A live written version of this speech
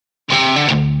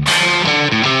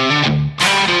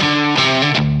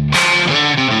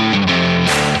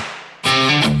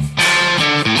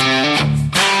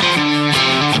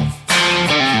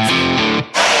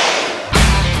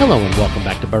Hello and welcome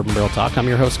back to Bourbon Barrel Talk. I'm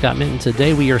your host, Scott Minton.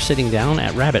 Today we are sitting down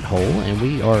at Rabbit Hole and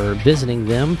we are visiting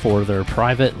them for their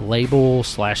private label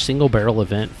 / single barrel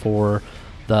event for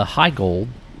the High Gold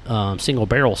single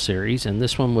barrel series. And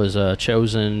this one was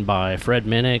chosen by Fred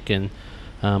Minnick, and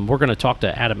we're going to talk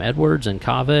to Adam Edwards and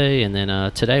Kaveh. And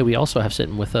then today we also have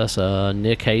sitting with us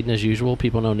Nick Hayden as usual.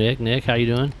 People know Nick. Nick, how you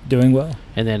doing? Doing well.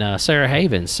 And then Sarah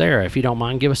Havens. Sarah, if you don't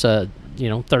mind, give us a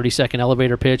 30-second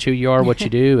elevator pitch, who you are, what you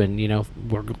do, and,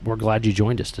 we're glad you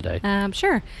joined us today.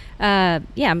 Sure.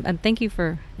 Thank you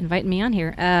for inviting me on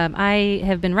here. I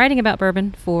have been writing about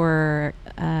bourbon for,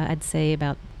 I'd say,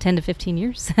 about 10 to 15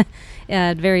 years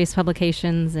at various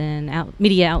publications and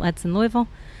media outlets in Louisville.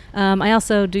 I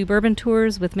also do bourbon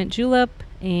tours with Mint Julep,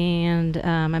 and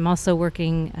I'm also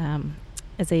working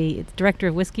as a director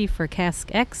of whiskey for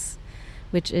Cask X,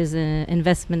 which is an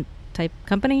investment-type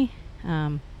company.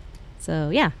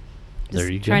 So, yeah, just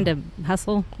there you trying go. to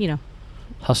hustle,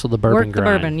 Hustle the bourbon work grind. the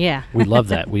bourbon, yeah. We love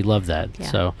that. We love that. Yeah.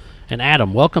 So, and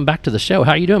Adam, welcome back to the show.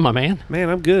 How you doing, my man? Man,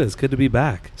 I'm good. It's good to be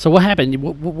back. So what happened?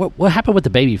 What happened with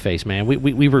the baby face, man?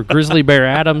 We were Grizzly Bear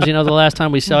Adams, the last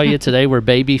time we saw you. Today we're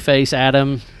baby face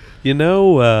Adam.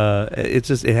 It's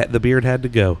just the beard had to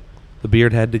go. The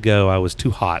beard had to go. I was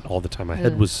too hot all the time. My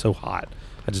head was so hot.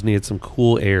 I just needed some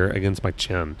cool air against my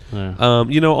chin. Yeah.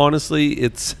 Honestly,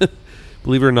 it's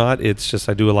believe it or not, it's just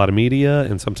I do a lot of media,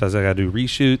 and sometimes I got to do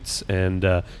reshoots,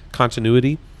 and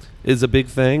continuity is a big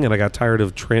thing. And I got tired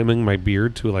of trimming my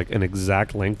beard to like an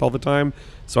exact length all the time,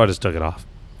 so I just took it off.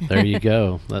 There you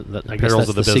go. I guess Perils that's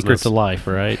of the the secret business. to life,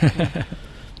 right?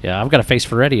 Yeah, I've got a face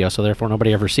for radio, so therefore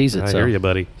nobody ever sees it. I hear you,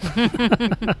 buddy.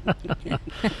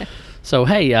 So,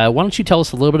 hey, why don't you tell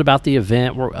us a little bit about the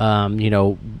event,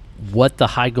 what the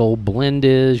High Gold blend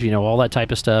is, all that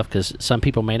type of stuff, because some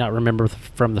people may not remember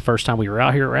from the first time we were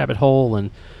out here at Rabbit Hole, and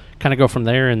kind of go from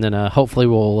there. And then hopefully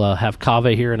we'll have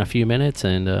Kaveh here in a few minutes,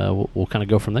 and we'll kind of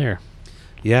go from there.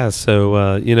 Yeah,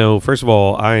 so, first of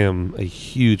all, I am a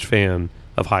huge fan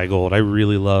of High Gold. I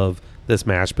really love this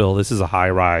mash bill. This is a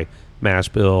high rye mash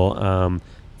bill.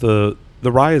 The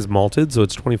rye is malted, so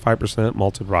it's 25%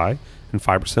 malted rye and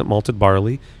 5% malted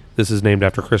barley. This is named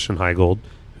after Christian High Gold,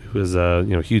 who is a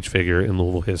huge figure in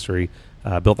Louisville history.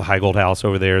 Built the High Gold House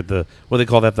over there. What do they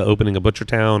call that? The opening of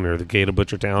Butchertown, or the gate of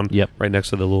Butchertown. Yep. Right next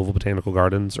to the Louisville Botanical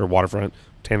Gardens, or Waterfront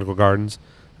Botanical Gardens.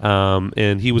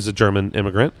 And he was a German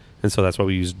immigrant, and so that's why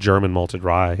we use German malted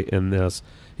rye in this.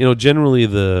 Generally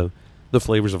the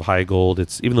flavors of High Gold,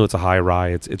 even though it's a high rye,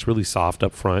 it's really soft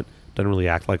up front. Doesn't really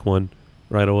act like one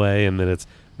right away, and then it's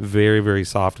very, very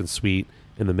soft and sweet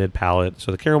in the mid palate.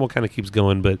 So the caramel kind of keeps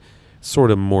going, but sort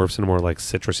of morphs into more like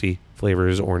citrusy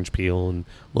flavors, orange peel and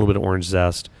a little bit of orange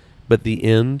zest. But the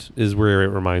end is where it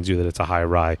reminds you that it's a high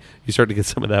rye. You start to get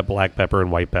some of that black pepper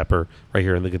and white pepper right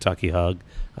here in the Kentucky Hug.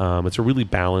 It's a really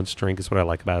balanced drink is what I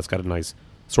like about it. It's got a nice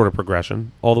sort of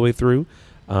progression all the way through.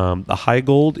 The High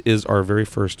Gold is our very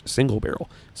first single barrel.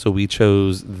 So we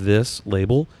chose this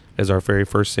label as our very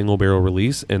first single barrel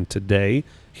release. And today,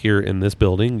 here in this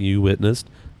building, you witnessed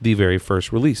the very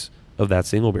first release of that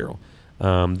single barrel.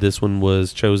 This one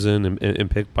was chosen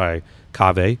and picked by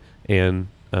Kaveh and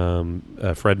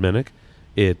Fred Minnick.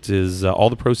 It is all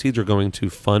the proceeds are going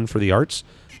to Fund for the Arts.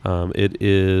 It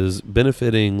is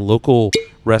benefiting local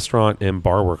restaurant and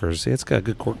bar workers. See, it's got a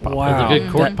good cork pop. Wow, That's a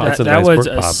good cork pop. That's a that nice was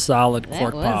cork a pop. solid That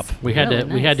cork was. pop. We had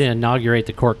Really to nice. inaugurate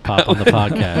the cork pop on the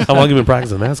podcast. How long have you been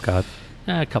practicing that, Scott?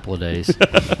 A couple of days.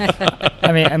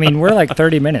 I mean, we're like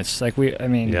 30 minutes. Like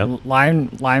Yep.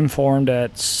 lime formed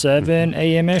at 7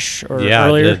 a.m. ish or Yeah,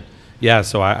 earlier. it did. Yeah,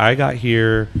 so I got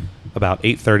here about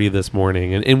 8:30 this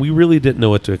morning, and we really didn't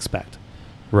know what to expect,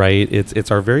 right?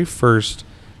 It's our very first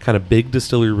kind of big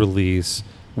distillery release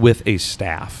with a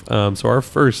staff. So our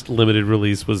first limited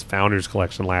release was Founders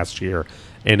Collection last year,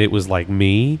 and it was like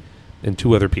me and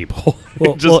two other people.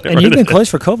 Well, Just and you've been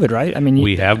closed for COVID, right? I mean,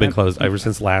 we have been closed ever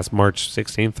since last March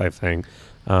 16th, I think.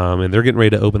 And they're getting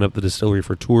ready to open up the distillery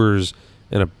for tours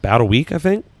in about a week, I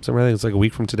think. So I think it's like a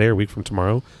week from today or a week from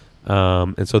tomorrow.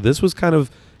 And so this was kind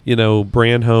of,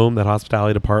 Brand Home, that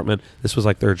hospitality department. This was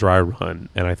like their dry run.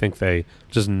 And I think they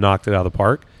just knocked it out of the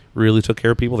park. Really took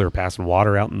care of people. They were passing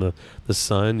water out in the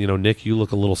sun. Nick, you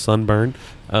look a little sunburned.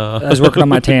 I was working on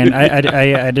my tan.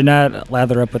 I did not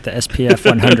lather up with the SPF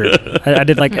 100. I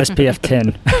did like SPF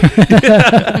 10.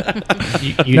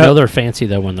 You know they're fancy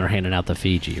though when they're handing out the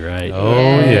Fiji, right?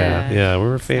 Oh Yeah. yeah.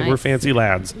 We're Nice. fancy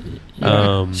lads.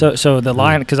 So the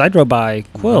line, because I drove by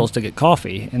Quill's to get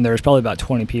coffee, and there was probably about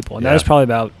 20 people, and that Yeah. was probably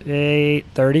about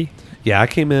 8:30. Yeah,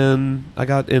 I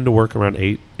got into work around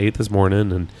 8 this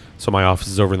morning, and so my office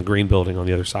is over in the green building on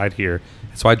the other side here.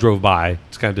 So I drove by,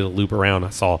 just kind of did a loop around. I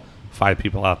saw 5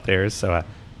 people out there, so I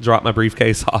dropped my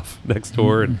briefcase off next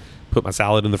door and put my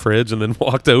salad in the fridge, and then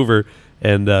walked over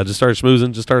and just started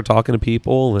schmoozing, just started talking to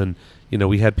people. And,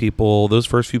 we had people, those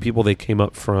first few people, they came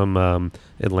up from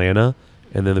Atlanta,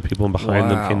 and then the people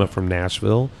behind them came up from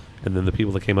Nashville, and then the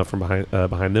people that came up from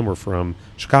behind them were from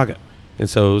Chicago. And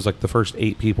so it was like the first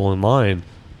 8 people in line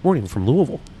weren't even from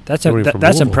Louisville. That's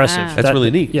impressive. Wow. That's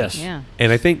really neat. Yes. Yeah.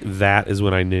 And I think that is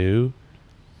when I knew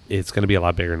it's going to be a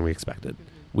lot bigger than we expected.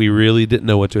 We really didn't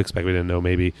know what to expect. We didn't know,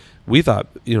 maybe we thought,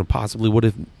 possibly what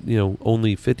if,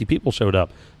 only 50 people showed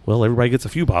up? Well, everybody gets a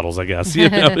few bottles, I guess.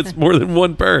 It's more than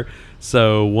one per.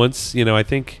 So once, I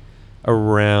think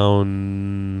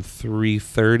around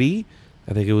 3:30,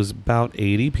 I think it was about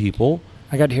 80 people.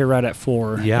 I got here right at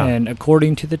 4. Yeah. And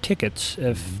according to the tickets,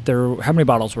 how many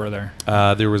bottles were there?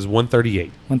 There was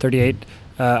 138. 138.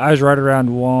 I was right around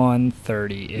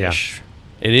 130-ish. Yeah.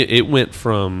 And it went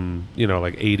from,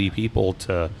 like 80 people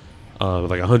to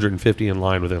like 150 in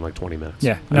line within like 20 minutes.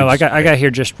 Yeah. No, I got here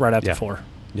just right after 4.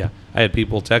 Yeah. I had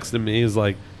people texting me. It's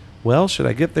like, well, should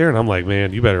I get there? And I'm like,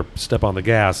 man, you better step on the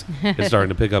gas. It's starting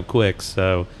to pick up quick.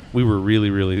 So we were really,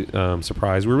 really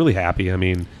surprised. We were really happy. I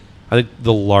mean, I think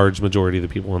the large majority of the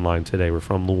people in line today were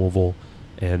from Louisville.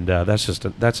 And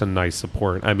that's a nice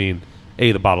support. I mean,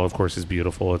 the bottle, of course, is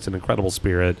beautiful. It's an incredible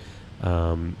spirit.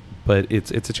 But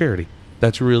it's a charity.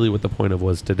 That's really what the point of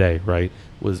was today, right?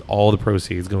 Was all the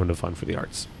proceeds going to Fund for the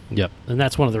Arts. Yep. And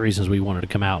that's one of the reasons we wanted to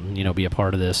come out and, be a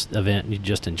part of this event. And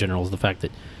just in general is the fact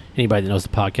that anybody that knows the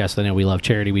podcast, they know we love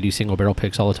charity. We do single barrel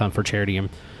picks all the time for charity and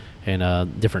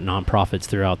different nonprofits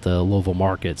throughout the Louisville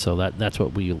market. So that's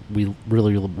what we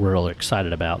really were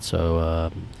excited about.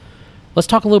 So let's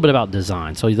talk a little bit about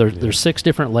design. So there's 6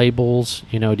 different labels.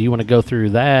 Do you want to go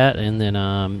through that? And then,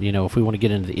 if we want to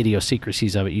get into the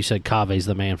idiosyncrasies of it, you said Kave's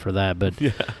the man for that. But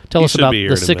tell us about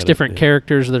the 6 different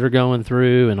characters that are going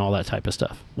through and all that type of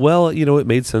stuff. Well, it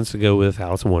made sense to go with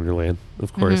Alice in Wonderland,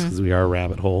 of course, because we are a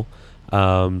rabbit hole.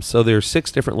 So there's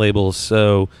 6 different labels.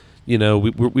 So,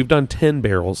 we've done 10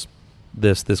 barrels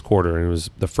this quarter, and it was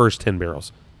the first 10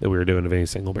 barrels that we were doing of any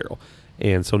single barrel.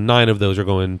 And so 9 of those are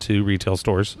going to retail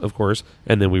stores, of course,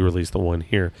 and then we release the one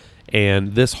here.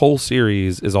 And this whole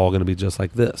series is all going to be just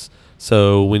like this.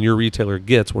 So when your retailer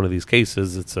gets one of these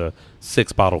cases, it's a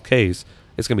 6-bottle case,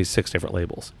 it's going to be 6 different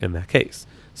labels in that case.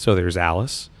 So there's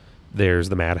Alice, there's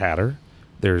the Mad Hatter,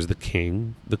 there's the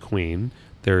King, the Queen,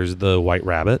 there's the White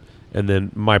Rabbit, and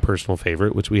then my personal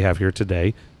favorite, which we have here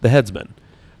today, the Headsman.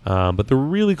 But the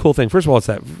really cool thing, first of all, it's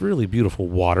that really beautiful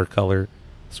watercolor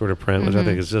sort of print, which I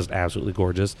think is just absolutely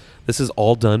gorgeous. This is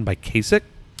all done by Kasich.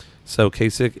 So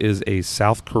Kasich is a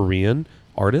South Korean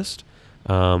artist.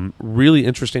 Really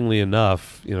interestingly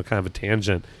enough, kind of a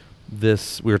tangent,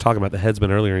 we were talking about the Headsman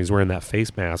earlier, and he's wearing that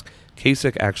face mask.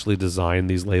 Kasich actually designed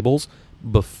these labels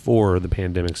before the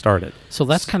pandemic started. So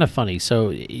that's kind of funny.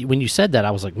 So when you said that, I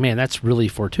was like, man, that's really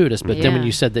fortuitous. But then when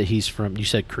you said that he's from, you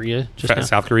said Korea?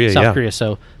 South Korea, South Korea,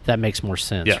 so that makes more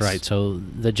sense, yes. right? So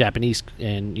the Japanese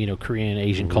and, Korean,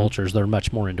 Asian cultures, they're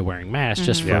much more into wearing masks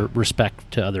just for respect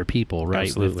to other people, right?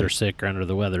 Absolutely. If they're sick or under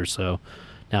the weather. So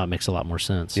now it makes a lot more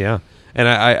sense. Yeah. And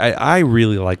I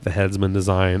really like the Headsman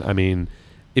design. I mean,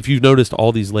 if you've noticed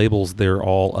all these labels, they're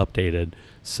all updated.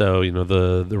 So,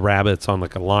 the rabbit's on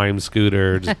like a Lime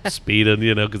scooter, just speeding,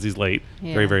 because he's late,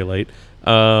 very, very late.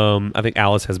 I think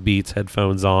Alice has Beats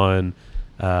headphones on.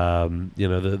 The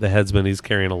Headsman, he's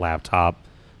carrying a laptop,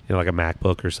 like a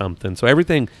MacBook or something. So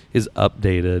everything is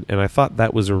updated. And I thought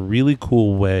that was a really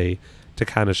cool way to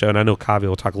kind of show, and I know Kaveh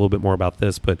will talk a little bit more about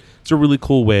this, but it's a really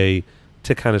cool way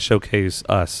to kind of showcase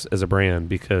us as a brand,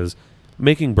 because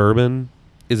making bourbon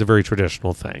is a very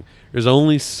traditional thing. There's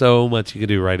only so much you can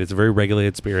do, right? It's a very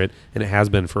regulated spirit, and it has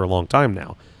been for a long time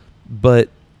now. But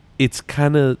it's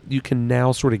kind of, you can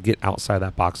now sort of get outside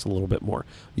that box a little bit more.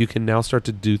 You can now start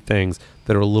to do things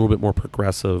that are a little bit more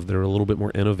progressive, that are a little bit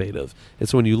more innovative. And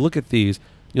so when you look at these,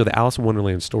 the Alice in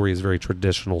Wonderland story is a very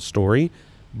traditional story,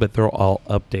 but they're all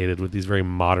updated with these very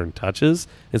modern touches.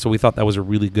 And so we thought that was a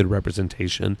really good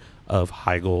representation of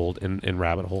Highgold and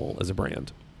Rabbit Hole as a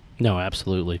brand. No,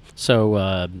 absolutely.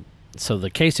 So, so the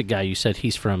Kasich guy, you said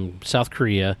he's from South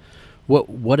Korea.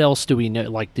 What else do we know?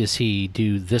 Like, does he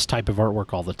do this type of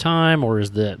artwork all the time, or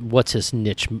what's his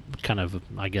niche kind of,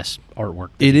 I guess, artwork?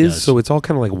 It is. So it's all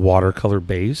kind of like watercolor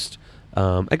based.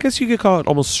 I guess you could call it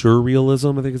almost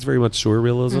surrealism. I think it's very much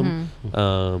surrealism.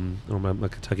 My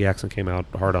Kentucky accent came out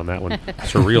hard on that one.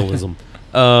 Surrealism.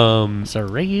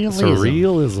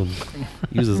 Surrealism.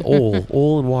 Uses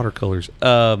oil and watercolors.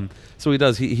 So he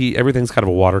does. He everything's kind of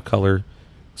a watercolor,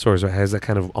 sort of has that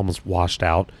kind of almost washed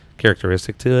out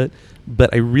characteristic to it.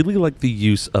 But I really like the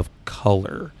use of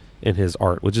color in his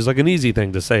art, which is like an easy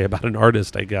thing to say about an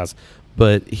artist, I guess.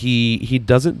 But he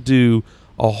doesn't do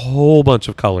a whole bunch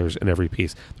of colors in every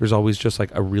piece. There's always just like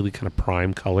a really kind of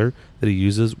prime color that he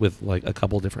uses with like a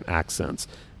couple different accents.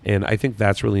 And I think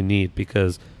that's really neat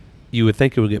because you would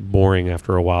think it would get boring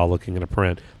after a while looking at a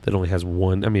print that only has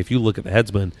one. I mean, if you look at the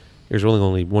headsman, there's really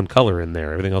only one color in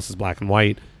there. Everything else is black and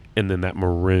white, and then that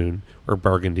maroon or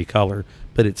burgundy color.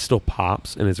 But it still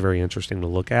pops, and it's very interesting to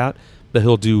look at. But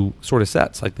he'll do sort of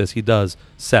sets like this. He does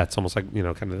sets almost like,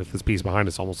 kind of this piece behind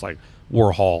us, almost like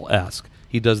Warhol-esque.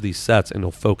 He does these sets, and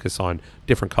he'll focus on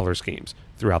different color schemes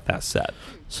throughout that set.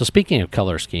 So speaking of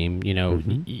color scheme,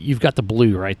 you've got the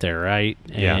blue right there, right?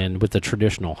 Yeah. And with the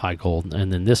traditional high gold,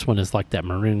 and then this one is like that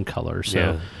maroon color. So,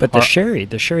 Yeah. But the sherry,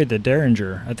 the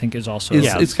Derringer, I think is also.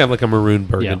 It's kind of like a maroon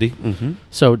burgundy. Yeah. Mm-hmm.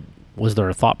 So was there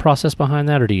a thought process behind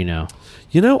that, or do you know?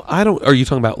 I don't. Are you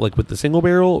talking about like with the single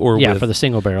barrel or Yeah, with for the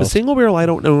single barrel. The single barrel, I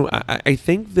don't know. I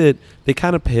think that they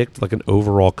kind of picked like an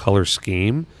overall color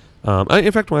scheme.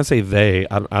 In fact, when I say they,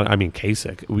 I mean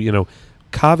Kasich.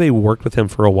 Kaveh worked with him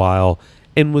for a while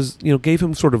and was, gave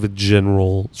him sort of a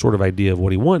general sort of idea of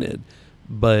what he wanted,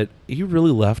 but he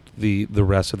really left the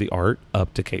rest of the art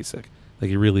up to Kasich. Like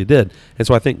he really did. And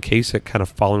so I think Kasich, kind of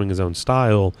following his own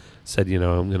style, said,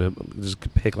 I'm going to just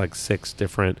pick like 6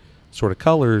 different sort of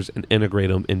colors and integrate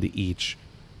them into each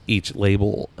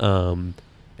label. And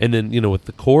then, with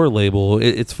the core label,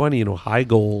 it's funny, High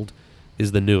Gold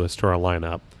is the newest to our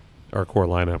lineup, our core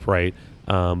lineup, right?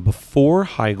 Before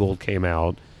High Gold came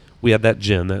out, we had that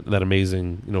gin, that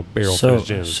amazing, barrel finished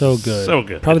gin. So good. So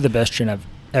good. Probably the best gin I've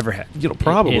ever had.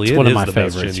 Probably It's it one of is my the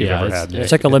best favorites, gin you've yeah, ever had.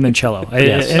 It's like a limoncello.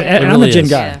 Yes, it and I'm really a gin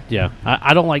is. guy. Yeah. Yeah,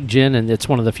 I don't like gin, and it's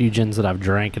one of the few gins that I've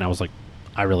drank, and I was like,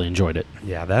 I really enjoyed it.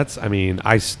 Yeah,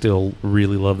 I still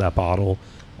really love that bottle.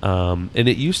 And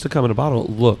it used to come in a bottle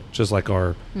that looked just like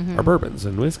our bourbons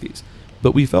and whiskeys.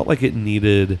 But we felt like it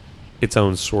needed its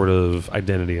own sort of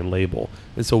identity and label.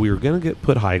 And so we were going to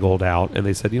put High Gold out, and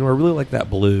they said, I really like that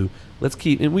blue. Let's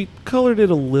keep, and we colored it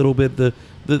a little bit.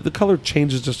 The color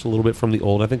changes just a little bit from the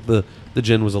old. I think the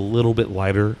gin was a little bit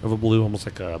lighter of a blue, almost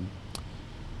like a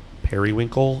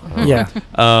periwinkle. Yeah.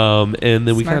 And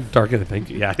then we kind of darkened it.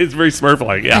 Thank you. Yeah, it's very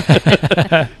Smurf-like. Yeah.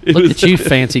 Look at you,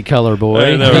 fancy color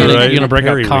boy. I know, You're right? going to break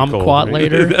out Periwinkle, kumquat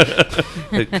right?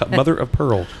 later? Mother of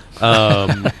pearl.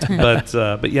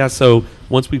 But yeah, so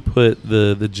once we put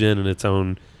the gin in its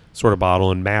own sort of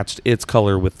bottle and matched its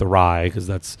color with the rye, because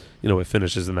that's, it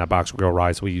finishes in that Boxer Grill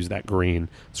rye, so we use that green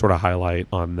sort of highlight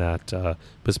on that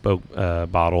bespoke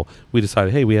bottle. We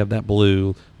decided, hey, we have that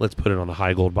blue, let's put it on the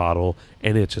High Gold bottle,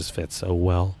 and it just fits so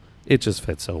well. It just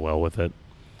fits so well with it.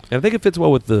 And I think it fits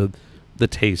well with the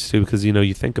taste, too, because,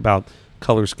 you think about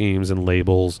color schemes and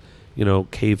labels.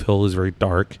 Cave Hill is very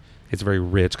dark. It's very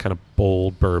rich, kind of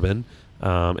bold bourbon,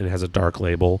 and it has a dark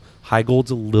label. High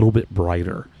Gold's a little bit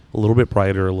brighter, a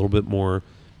little bit more,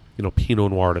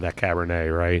 Pinot Noir to that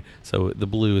Cabernet, right? So the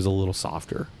blue is a little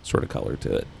softer sort of color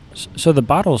to it. So the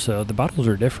bottles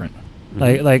are different.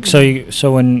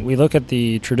 So when we look at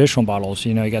the traditional bottles,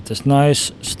 you got this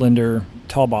nice, slender,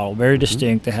 tall bottle, very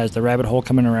distinct. It has the rabbit hole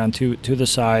coming around to the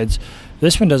sides.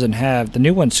 This one doesn't have. The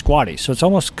new one's squatty, so it's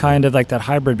almost kind of like that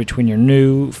hybrid between your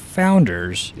new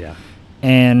Founders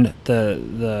and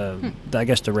the I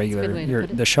guess the regular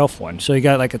the shelf one. So you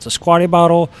got it's a squatty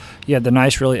bottle. You have the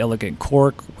nice, really elegant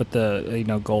cork with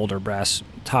the gold or brass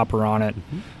topper on it.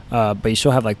 But you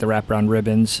still have the wraparound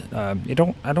ribbons. I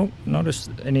don't notice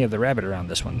any of the rabbit around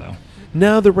this one though.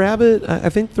 No, the rabbit. I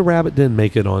think the rabbit didn't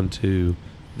make it onto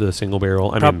the single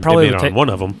barrel. Probably it made it on one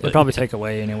of them. They probably take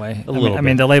away anyway. I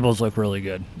mean, the labels look really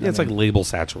good. Yeah, it's like label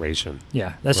saturation.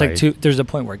 Yeah, that's right. too. There's a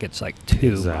point where it gets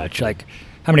too much.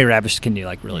 How many rabbits can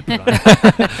you really put on?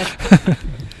 That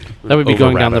would be Over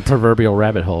going down the rabbit. proverbial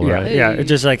rabbit hole, right? Yeah, it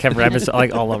just have rabbits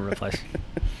all over the place.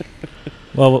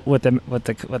 Well, with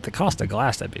the cost of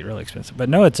glass, that'd be really expensive. But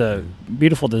no, it's a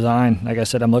beautiful design. Like I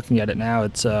said, I'm looking at it now.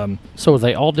 It's So are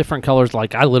they all different colors?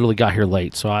 I literally got here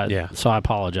late, so I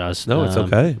apologize. No, it's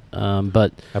okay.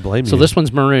 But I blame you. So this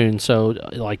one's maroon. So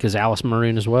is Alice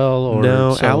maroon as well? Or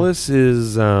No, Alice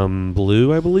is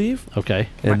blue, I believe. Okay.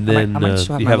 And I then might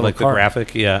still have you my have little the card.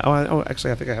 graphic. Yeah. Oh,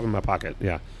 actually, I think I have it in my pocket.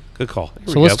 Yeah. Good call. Here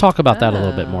So we let's go. talk about that a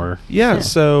little bit more. Yeah,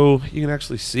 so you can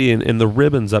actually see, and the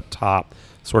ribbons up top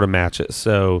sort of match it.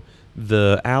 So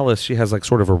the Alice, she has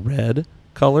sort of a red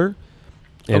color,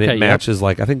 and Okay, it matches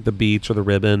I think the beach or the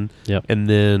ribbon. Yep. And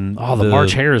then The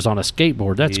March Hare is on a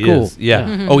skateboard. That's he cool. is,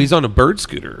 yeah. Oh, he's on a bird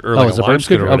scooter or it's a a lime bird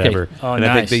scooter scooter? or Okay. whatever. Oh, and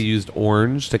I think nice. they used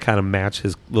orange to kind of match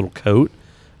his little coat.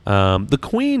 The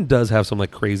Queen does have some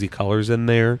crazy colors in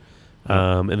there,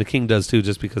 and the King does too,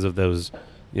 just because of those,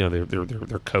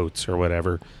 their coats or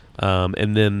whatever.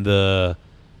 And then the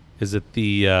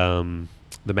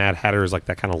Mad Hatter is like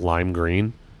that kind of lime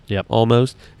green. Yep.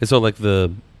 Almost. And so like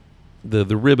the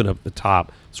ribbon up the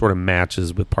top sort of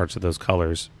matches with parts of those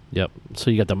colors. Yep. So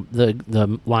you got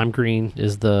the lime green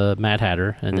is the Mad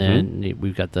Hatter, and then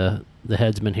we've got the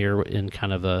headsman here in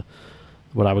kind of a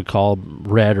what I would call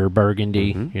red or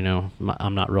burgundy. You know,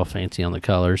 I'm not real fancy on the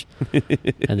colors.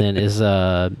 And then is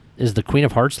the Queen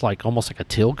of Hearts like almost like a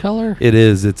teal color? It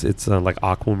is. It's like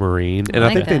aquamarine, and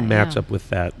I think they that, match yeah. up with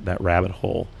that rabbit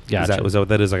hole. Gotcha. Was that what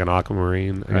that is, like an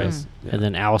aquamarine? I guess. Yeah. And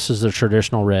then Alice is the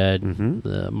traditional red.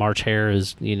 The March Hare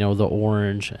is the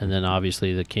orange, and then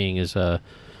obviously the King is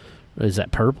is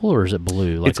that purple or is it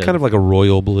blue? Like it's kind of like a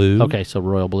royal blue. Okay, so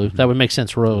royal blue. That would make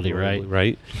sense. Royalty, right?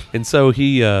 Right. And so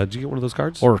he did you get one of those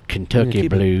cards? Or Kentucky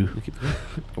Keep it. blue, Keep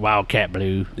it. Wildcat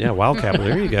blue. Yeah, Wildcat blue.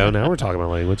 There you go. Now we're talking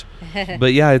about language.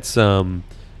 But yeah, it's and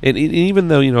even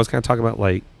though I was kind of talking about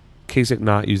like Kasich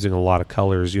not using a lot of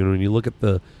colors, when you look at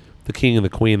the King and the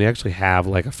Queen, they actually have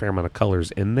like a fair amount of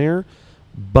colors in there,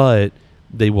 but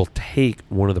they will take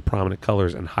one of the prominent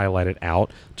colors and highlight it out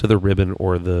to the ribbon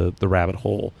or the rabbit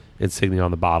hole insignia on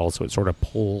the bottle, so it sort of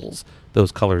pulls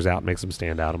those colors out, makes them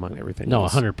stand out among everything No,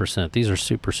 else. 100%. These are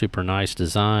super, super nice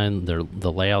design.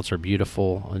 The layouts are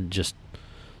beautiful and just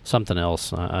something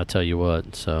else. I tell you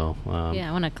what. So Yeah,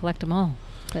 I want to collect them all,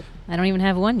 but I don't even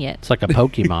have one yet. it's like a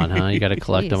Pokemon, huh? You got to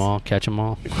collect them Jeez. all, catch them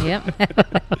all. Yep.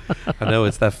 I know,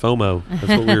 it's that FOMO. That's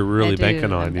what we were really I do.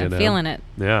 banking on. I'm feeling it.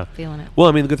 Yeah. Feeling it. Well,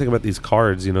 I mean, the good thing about these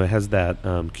cards, it has that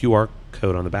QR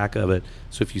code on the back of it.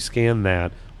 So if you scan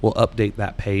that, we'll update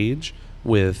that page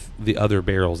with the other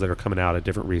barrels that are coming out at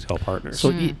different retail partners.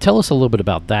 So tell us a little bit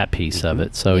about that piece of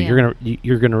it. So Yeah.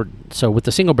 you're gonna so with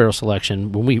the single barrel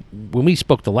selection, when we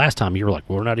spoke the last time, you were like,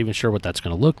 we're not even sure what that's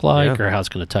going to look like Yeah. or how it's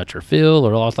going to touch or feel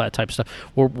or all that type of stuff.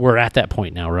 We're at that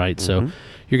point now, right? So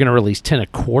you're going to release 10 a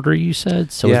quarter, you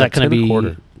said. So Yeah, is that going to 10 a be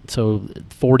quarter. so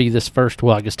 40 this first?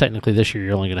 Well, I guess technically this year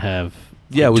you're only going to have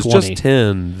Yeah, it was 20. just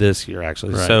 10 this year,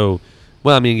 actually. Right. So,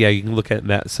 well, I mean, yeah, you can look at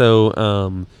that.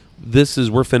 So,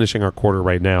 we're finishing our quarter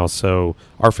right now. So,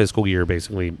 our fiscal year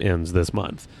basically ends this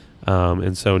month.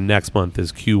 And so, next month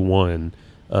is Q1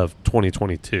 of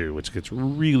 2022, which gets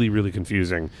really, really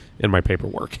confusing in my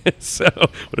paperwork. So,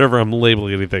 whenever I'm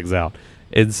labeling any things out.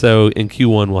 And so, in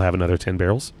Q1, we'll have another 10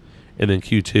 barrels. And then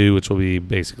Q2, which will be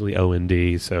basically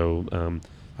O&D, so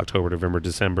October, November,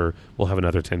 December, we'll have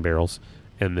another 10 barrels.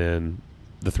 And then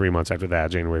the 3 months after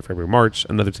that, January, February, March,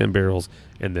 another 10 barrels.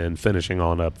 And then finishing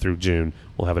on up through June,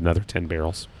 we'll have another 10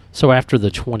 barrels. So after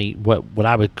the 20, what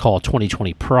I would call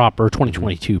 2020 proper,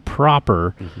 2022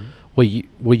 proper, will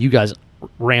you guys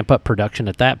ramp up production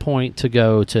at that point to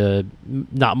go to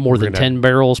not more than 10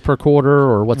 barrels per quarter,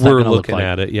 or what's that going to look like? We're looking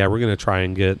at it. Yeah, we're going to try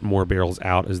and get more barrels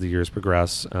out as the years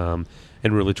progress, and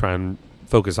really try and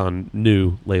focus on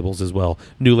new labels as well.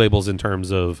 New labels in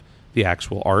terms of the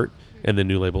actual art, and then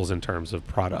new labels in terms of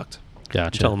product. Gotcha.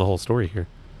 I'm telling the whole story here.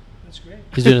 That's great.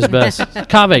 He's doing his best.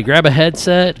 Kaveh, grab a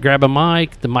headset, grab a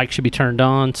mic. The mic should be turned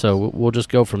on, so we'll just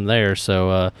go from there.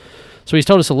 So he's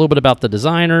told us a little bit about the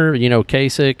designer,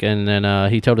 Kasich, and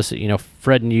then he told us that,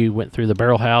 Fred and you went through the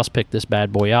barrel house, picked this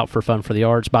bad boy out for Fun for the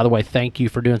Arts. By the way, thank you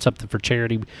for doing something for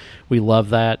charity. We love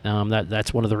that.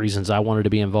 That's one of the reasons I wanted to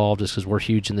be involved, is because we're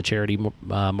huge in the charity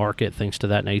market, things to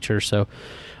that nature. So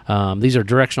these are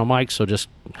directional mics, so just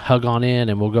hug on in,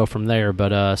 and we'll go from there.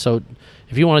 But so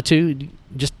if you wanted to,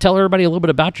 just tell everybody a little bit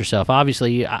about yourself.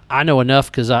 Obviously, I know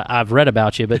enough because I've read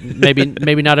about you, but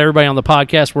maybe not everybody on the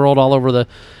podcast world all over the.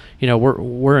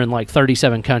 We're in like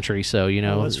 37 countries, so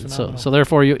that's phenomenal. so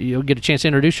therefore you'll get a chance to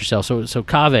introduce yourself. So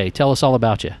Kaveh, tell us all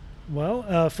about you.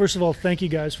 Well, first of all, thank you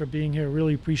guys for being here.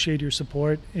 Really appreciate your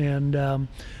support and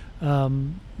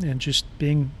just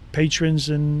being patrons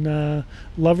and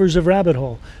lovers of Rabbit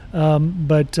Hole.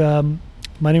 But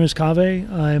my name is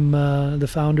Kaveh. I'm the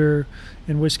founder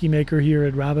and whiskey maker here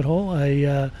at Rabbit Hole.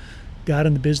 I got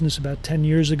in the business about 10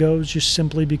 years ago, just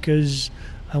simply because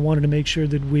I wanted to make sure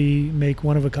that we make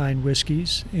one-of-a-kind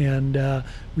whiskeys, and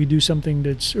we do something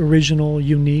that's original,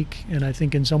 unique, and I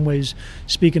think in some ways,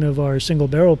 speaking of our single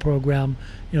barrel program,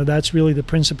 that's really the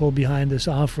principle behind this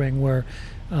offering, where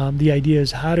the idea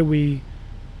is, how do we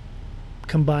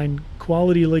combine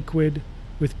quality liquid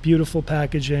with beautiful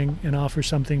packaging and offer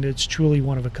something that's truly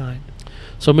one-of-a-kind.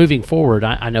 So moving forward,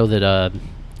 I know that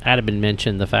Adam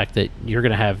mentioned the fact that you're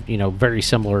going to have, very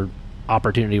similar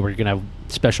opportunity where you're going to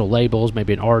have special labels,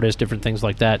 maybe an artist, different things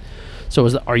like that. So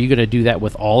are you going to do that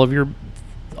with all of your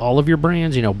all of your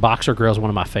brands. Boxer Grill is one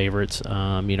of my favorites.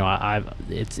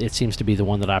 It seems to be the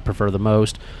one that I prefer the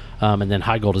most. And then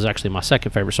High Gold is actually my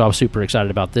second favorite. So I was super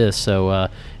excited about this. So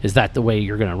is that the way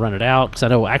you're going to run it out? Because I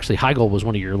know actually High Gold was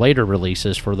one of your later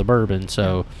releases for the bourbon.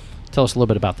 So tell us a little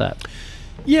bit about that.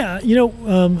 Yeah,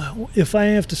 if I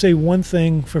have to say one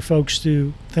thing for folks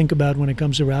to think about when it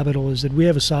comes to Rabbit Hole is that we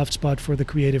have a soft spot for the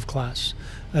creative class.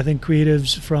 I think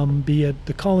creatives from be it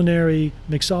the culinary,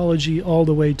 mixology, all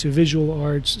the way to visual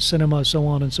arts, cinema, so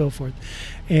on and so forth.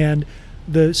 And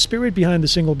the spirit behind the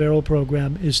Single Barrel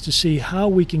program is to see how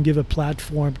we can give a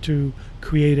platform to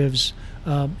creatives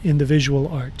in the visual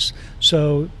arts.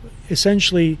 So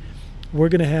essentially, we're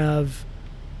going to have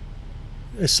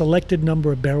a selected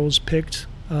number of barrels picked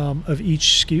of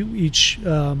each SKU, each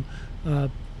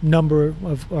number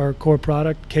of our core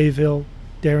product, Cave Hill,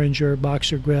 Derringer,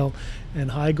 Boxer Grill,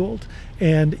 and High Gold.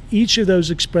 And each of those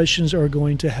expressions are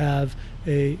going to have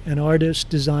an artist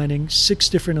designing 6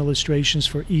 different illustrations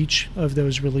for each of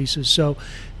those releases. So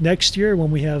next year, when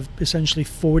we have essentially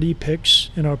 40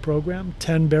 picks in our program,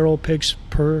 10 barrel picks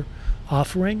per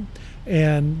offering,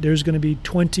 and there's going to be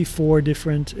 24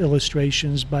 different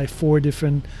illustrations by 4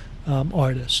 different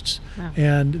artists. Wow.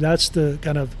 And that's the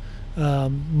kind of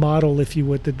model, if you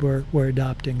would, that we're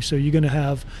adopting. So you're going to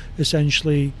have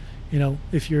essentially,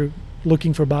 if you're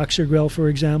looking for Boxer Grill, for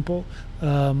example,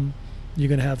 you're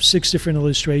going to have 6 different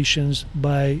illustrations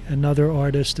by another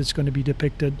artist that's going to be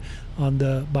depicted on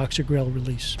the Boxer Grill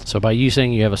release. So by you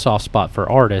saying you have a soft spot for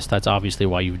artists, that's obviously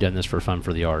why you've done this for Fun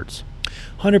for the Arts.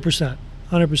 100%.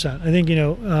 I think,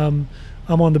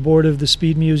 I'm on the board of the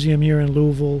Speed Museum here in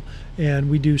Louisville, and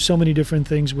we do so many different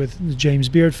things with the James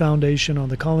Beard Foundation on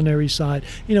the culinary side.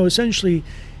 Essentially,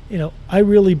 I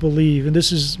really believe, and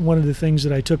this is one of the things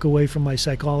that I took away from my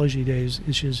psychology days,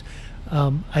 is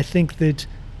I think that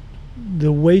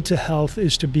the way to health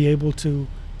is to be able to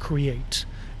create.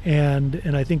 And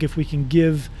I think if we can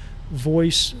give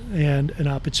voice and an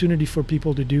opportunity for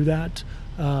people to do that,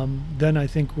 then I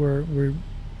think we're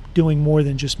doing more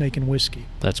than just making whiskey.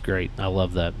 That's great. I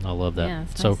love that. Yeah,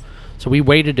 that's So nice. so we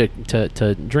waited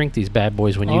to drink these bad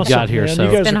boys when you Awesome, got here. man. So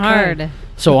You guys It's been are kind. hard.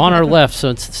 So on our left,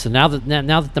 so now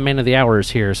that the man of the hour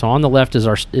is here, so on the left is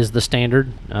the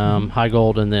standard High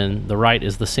Gold, and then the right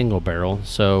is the Single Barrel.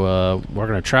 So we're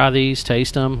gonna try these,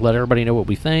 taste them, let everybody know what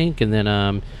we think, and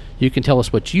then you can tell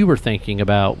us what you were thinking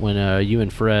about when you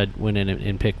and Fred went in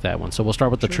and picked that one. So we'll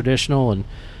start with the traditional and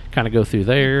kind of go through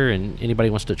there, and anybody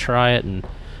wants to try it. And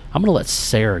I'm gonna let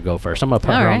Sarah go first. I'm gonna put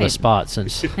All her on the right. spot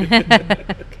since Okay.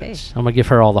 I'm gonna give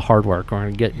her all the hard work.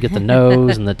 We're gonna get the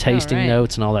nose and the tasting right.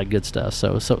 notes and all that good stuff.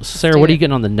 So Sarah, do what are you it.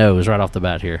 getting on the nose right off the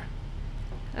bat here?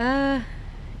 I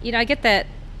get that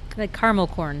caramel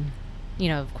corn.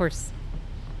 Of course,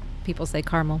 people say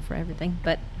caramel for everything,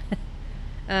 but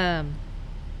I'm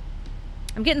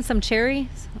getting some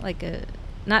cherries,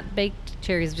 not baked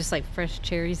cherries, just like fresh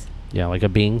cherries. Yeah, like a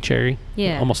Bing cherry.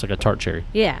 Yeah. Almost like a tart cherry.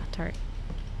 Yeah, tart.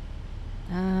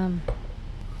 And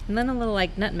then a little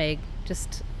nutmeg,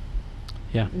 just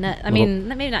Yeah. nut. I Little- mean,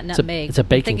 maybe not it's a- nutmeg. it's a I'm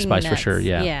baking thinking spice for nuts. sure,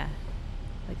 yeah. Yeah,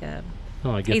 like a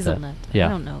Oh, I get hazelnut. that. Yeah. I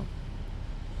don't know.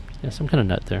 Yeah, some kind of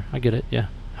nut there. I get it. Yeah,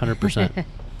 100%. I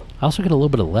also get a little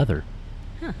bit of leather.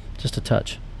 Huh. Just a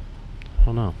touch. I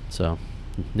don't know. So,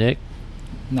 Nick?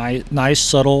 Nice,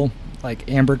 subtle,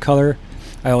 amber color.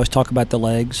 I always talk about the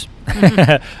legs.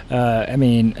 I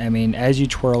mean, as you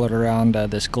twirl it around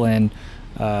this Glen,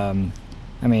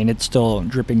 it's still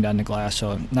dripping down the glass.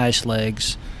 So nice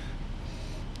legs,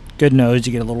 good nose.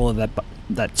 You get a little of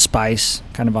that spice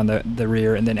kind of on the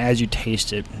rear, and then as you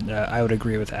taste it, I would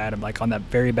agree with Adam. On that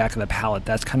very back of the palate,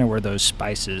 that's kind of where those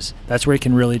spices. That's where you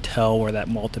can really tell where that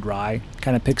malted rye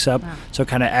kind of picks up. Wow. So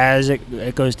kind of as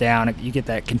it goes down, you get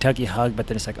that Kentucky hug, but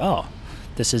then it's oh,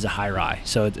 this is a high rye.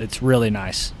 So it's really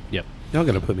nice. Yep. Y'all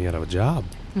gonna put me out of a job.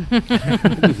 You do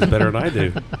this better than I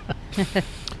do.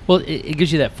 Well, it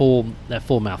gives you that full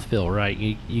mouth feel, right?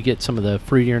 You get some of the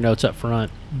fruitier notes up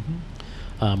front,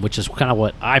 which is kind of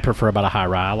what I prefer about a high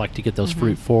rye. I like to get those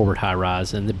fruit forward high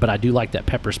ryes, but I do like that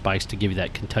pepper spice to give you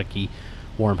that Kentucky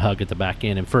warm hug at the back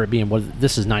end. And for it being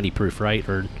this is 90 proof, right?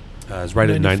 Or It's right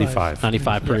at 95.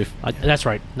 95 proof. That's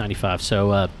right, 95.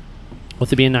 So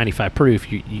with it being 95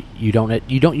 proof, you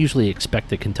don't usually expect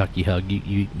the Kentucky hug.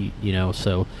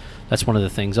 So that's one of the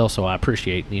things also I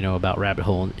appreciate about Rabbit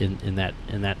Hole in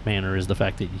that manner is the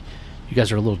fact that you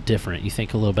guys are a little different. You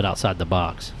think a little bit outside the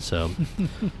box. So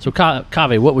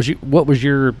Kaveh, what was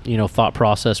your thought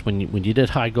process when you did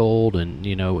High Gold, and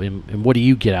and what do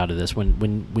you get out of this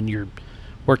when you're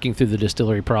working through the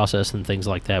distillery process and things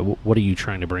like that? What are you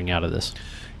trying to bring out of this?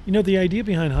 The idea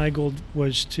behind High Gold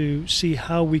was to see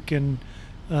how we can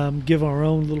give our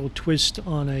own little twist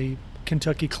on a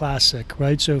Kentucky classic,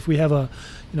 right? So if we have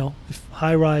if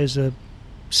High Rye is a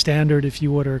standard, if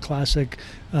you order a classic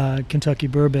Kentucky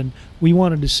bourbon, we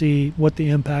wanted to see what the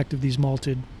impact of these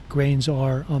malted grains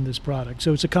are on this product.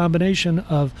 So it's a combination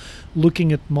of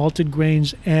looking at malted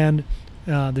grains and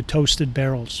the toasted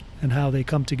barrels and how they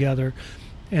come together.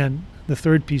 And the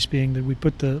third piece being that we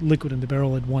put the liquid in the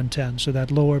barrel at 110. So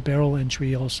that lower barrel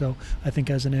entry also, I think,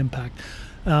 has an impact.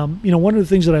 One of the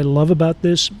things that I love about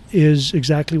this is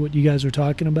exactly what you guys are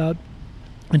talking about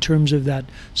in terms of that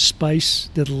spice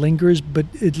that lingers, but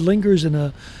it lingers in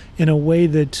a way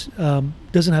that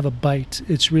doesn't have a bite.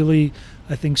 It's really,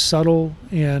 I think, subtle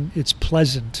and it's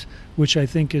pleasant, which I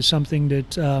think is something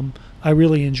that I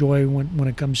really enjoy when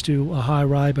it comes to a High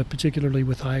Rye, but particularly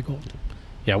with High Gold.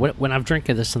 Yeah, when I've drank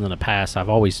this in the past, I've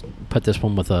always put this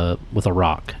one with a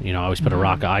rock. I always put a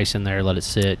rock of ice in there, let it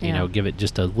sit. Give it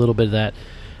just a little bit of that.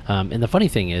 And the funny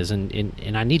thing is,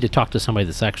 and I need to talk to somebody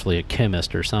that's actually a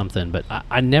chemist or something, but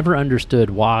I never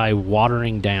understood why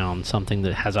watering down something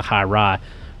that has a High Rye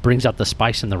brings out the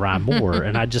spice in the rye more,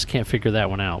 and I just can't figure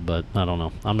that one out. But I don't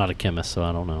know. I'm not a chemist, so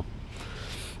I don't know.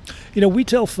 We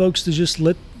tell folks to just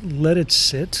let it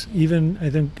sit. Even I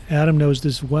think Adam knows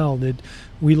this well, that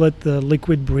we let the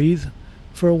liquid breathe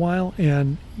for a while,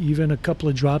 and even a couple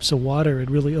of drops of water, it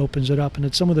really opens it up. And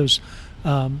it's some of those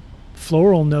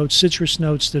floral notes, citrus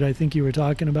notes that I think you were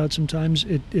talking about sometimes.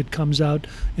 It comes out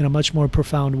in a much more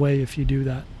profound way if you do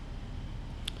that.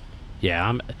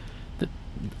 Yeah,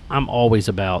 I'm always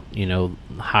about,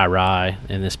 High Rye,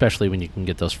 and especially when you can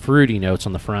get those fruity notes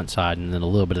on the front side and then a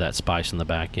little bit of that spice on the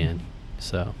back end.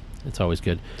 So it's always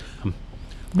good.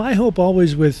 My hope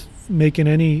always with making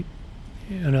any,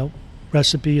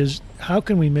 recipe is how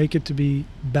can we make it to be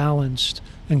balanced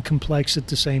and complex at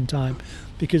the same time?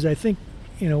 Because I think,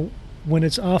 when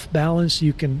it's off balance,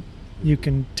 you can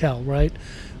tell, right?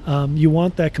 You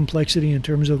want that complexity in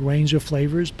terms of range of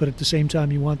flavors, but at the same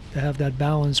time, you want to have that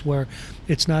balance where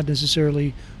it's not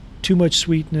necessarily too much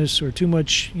sweetness or too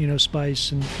much,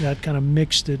 spice, and that kind of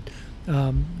mix that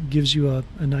gives you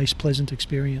a nice, pleasant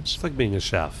experience. It's like being a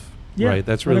chef, yeah, right?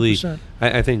 That's really, 100%.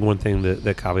 I think one thing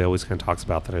that Kaveh always kind of talks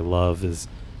about that I love is,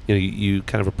 you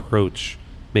kind of approach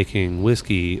making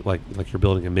whiskey like you're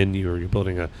building a menu or you're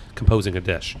composing a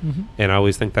dish. Mm-hmm. And I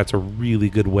always think that's a really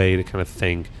good way to kind of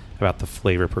think about the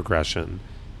flavor progression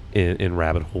in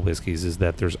Rabbit Hole whiskeys, is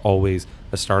that there's always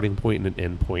a starting point and an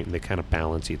end point, and they kind of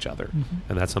balance each other. Mm-hmm.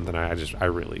 And that's something I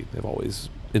really have always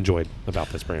enjoyed about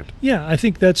this brand. Yeah, I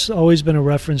think that's always been a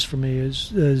reference for me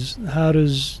is how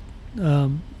does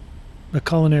a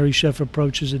culinary chef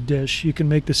approaches a dish. You can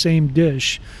make the same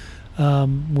dish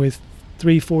with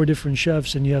 3-4 different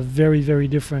chefs, and you have very, very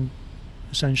different,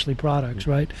 essentially, products,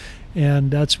 right?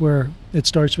 And that's where it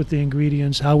starts with the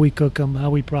ingredients, how we cook them, how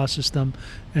we process them,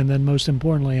 and then most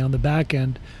importantly, on the back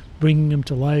end, bringing them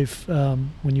to life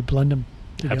when you blend them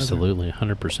together. Absolutely,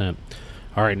 100%.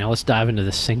 All right, now let's dive into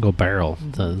the single barrel,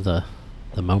 the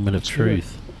moment of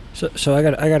truth. So I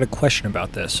got a question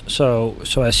about this. So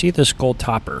I see this gold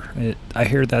topper. I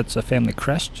hear that's a family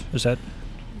crest. Is that?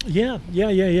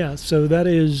 Yeah. So that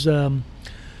is,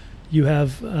 you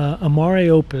have Amare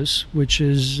Opus, which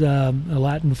is a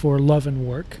Latin for love and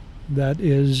work. That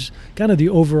is kind of the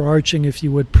overarching, if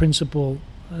you would, principle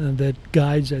that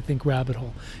guides, I think, Rabbit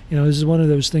Hole. This is one of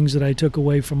those things that I took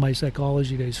away from my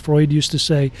psychology days. Freud used to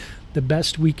say the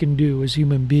best we can do as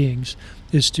human beings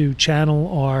is to channel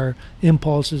our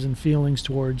impulses and feelings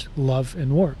towards love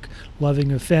and work, loving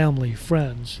a family,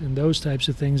 friends, and those types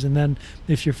of things. And then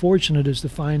if you're fortunate, is to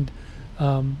find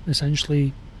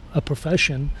essentially a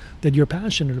profession that you're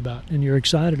passionate about and you're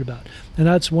excited about. And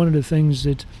that's one of the things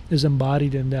that is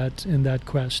embodied in that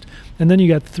crest. And then you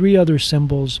got 3 other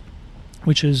symbols,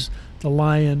 which is the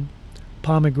lion,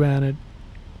 pomegranate,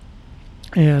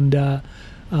 and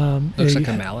looks like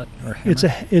a mallet or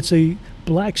hammer. It's a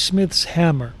blacksmith's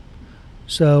hammer.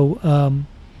 So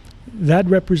that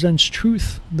represents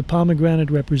truth. The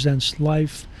pomegranate represents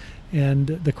life, and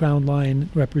the crowned lion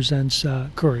represents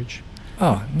courage.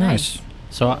 Oh, nice.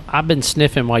 So I've been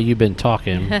sniffing while you've been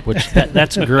talking, which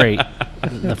that's great.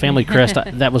 The family crest,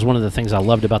 that was one of the things I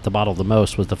loved about the bottle the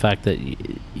most, was the fact that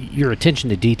your attention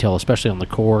to detail, especially on the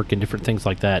cork and different things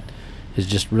like that, is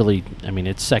just really,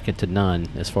 it's second to none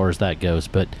as far as that goes.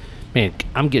 But, man,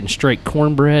 I'm getting straight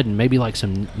cornbread and maybe like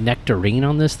some nectarine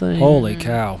on this thing. Holy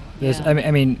cow. Yeah.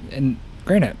 And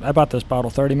granted, I bought this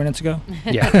bottle 30 minutes ago.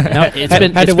 Yeah. No,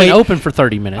 it's been open for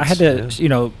 30 minutes. I had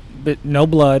to, but no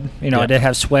blood, I did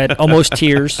have sweat, almost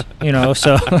tears,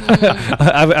 so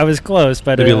I was close,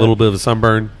 but maybe a little bit of a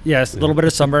sunburn. Yes, a little bit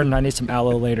of sunburn, and I need some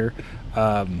aloe later.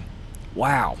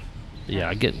 Wow. Yeah,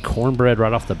 I get cornbread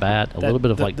right off the bat. A little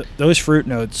bit of those fruit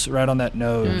notes right on that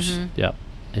nose. Yep.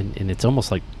 And it's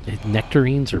almost like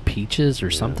nectarines or peaches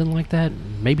or something like that.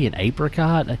 Maybe an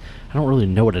apricot. I don't really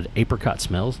know what an apricot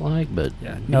smells like, but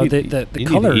Yeah. No, the you need to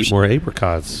colors. eat more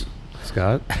apricots,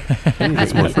 Scott. You need to get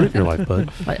some more fruit in your life,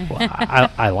 bud.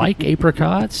 I like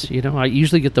apricots. You know, I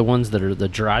usually get the ones that are the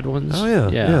dried ones. Oh,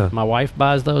 yeah. My wife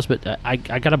buys those, but I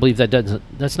gotta believe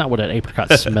that's not what an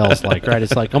apricot smells like, right?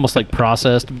 It's like almost like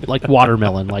processed, like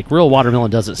watermelon. Like real watermelon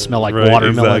doesn't smell like Right,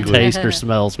 watermelon exactly. taste or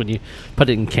smells when you put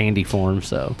it in candy form.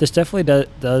 So This definitely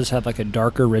does have like a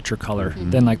darker, richer color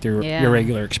than like your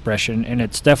regular expression, and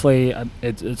it's definitely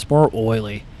it's more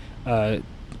oily.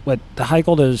 What the High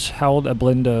Gold is held a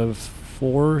blend of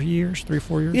 4 years,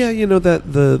 3-4 years. Yeah, you know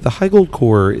that the High Gold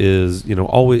core is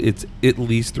always it's at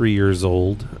least 3 years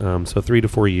old, so 3 to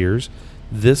 4 years.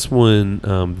 This one,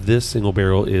 this single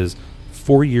barrel is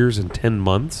 4 years and 10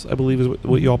 months, I believe, is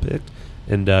what you all picked,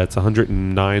 and it's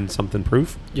 109 something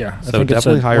proof. Yeah, I So think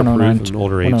definitely it's a higher proof 109 and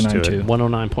older age to it.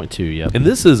 109.2. Yep. And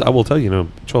this is, I will tell you,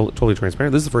 totally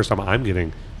transparent. This is the first time I'm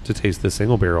getting to taste this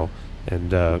single barrel,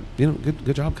 and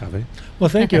good job, Cave. Well,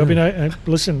 thank you. I mean, I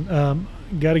listen.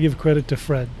 Got to give credit to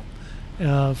Fred.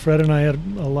 Fred and I had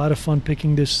a lot of fun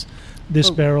picking this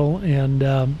barrel,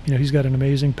 and he's got an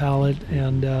amazing palate,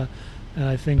 and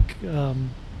I think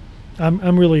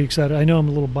I'm really excited. I know I'm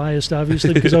a little biased,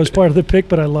 obviously, because I was part of the pick,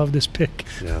 but I love this pick.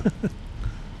 Yeah.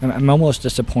 I'm almost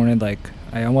disappointed. Like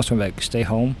I almost went like stay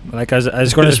home. Like I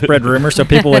was going to spread rumors so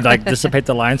people would like dissipate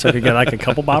the line so I could get like a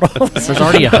couple bottles. There's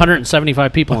already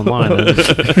 175 people in line.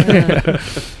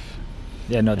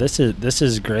 Yeah, no, this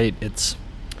is great. It's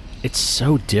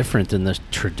so different than the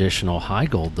traditional High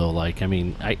Gold, though. Like, I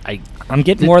mean, I'm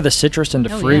getting more of the citrus and the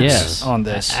fruits yes, on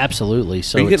this. Absolutely.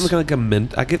 So Are you getting like a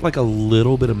mint? I get like a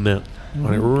little bit of mint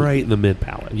on it right in the mid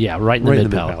palate. yeah, right in the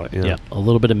mid palate. yeah. A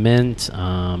little bit of mint.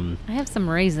 I have some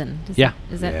raisin. Yeah.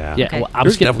 Is that Yeah. Yeah, okay? well, I There's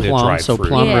was getting definitely a plum, dried so fruit.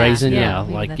 plum Yeah, raisin, yeah,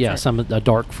 like that's some a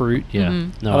dark fruit, yeah.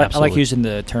 Mhm. No, I like absolutely. using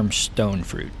the term stone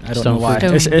fruit. I don't Stone know why.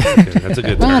 fruit. Stone. Okay, that's a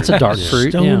good Well, term. it's a dark Yeah. fruit.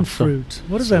 Stone yeah. fruit.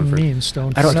 What does Stone that fruit. mean?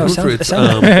 Stone. I don't know. Stone It fruits.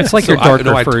 sounds- It's like your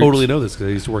darker I fruits. totally know this because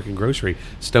I used to work in grocery.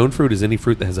 Stone fruit is any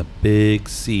fruit that has a big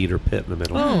seed or pit in the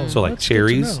middle. Oh, so like that's good to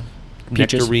cherries, know.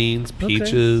 Peaches. nectarines, Okay,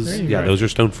 peaches. there you Yeah, go. those are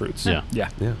stone fruits. Yeah. Yeah.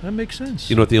 Yeah. That makes sense.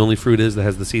 You know what the only fruit is that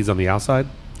has the seeds on the outside?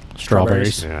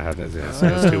 Strawberries. Yeah, I had that. Yeah,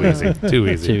 that's too easy. Too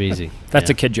easy. Too easy. That's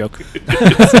yeah. a kid joke.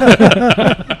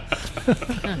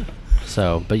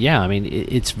 So, but yeah, I mean,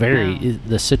 it's very Wow.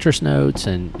 the citrus notes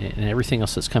and everything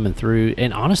else that's coming through.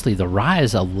 And honestly, the rye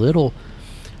is a little.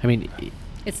 I mean,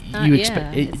 It's not. you Yeah,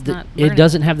 expect it's not it burning.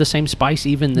 doesn't have the same spice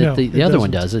even that No, the it other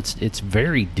one doesn't. does. It's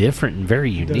very different and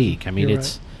very It doesn't. unique. I mean, You're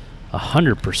it's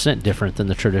 100% different than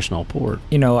the traditional port.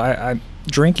 You know, I'm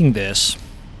drinking this.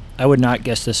 I would not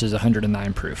guess this is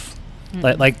 109 proof.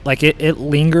 Like it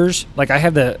lingers. Like I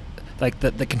have the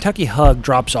Kentucky Hug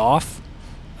drops off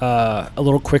a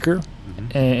little quicker,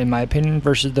 in my opinion,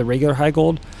 versus the regular High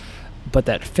Gold. But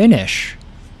that finish,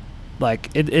 like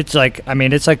it's like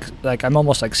it's like I'm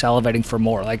almost like salivating for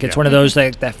more. Like it's Yeah. one of those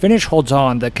that finish holds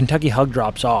on. The Kentucky Hug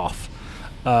drops off.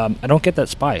 I don't get that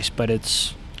spice, but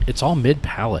it's It's all mid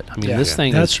palate. I mean, Yeah. this Yeah.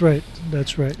 thing That's is. right.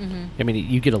 That's right. I mean,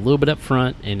 you get a little bit up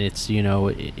front, and it's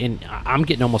and I'm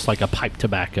getting almost like a pipe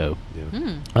tobacco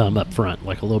up front,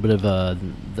 like a little bit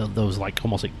of those like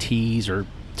almost like teas or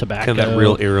tobacco. Kind of that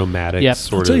real aromatic Yep.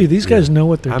 sort I'll tell you, these guys know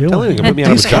what they're I'm doing. telling you, put me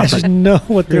out of These a job. guys know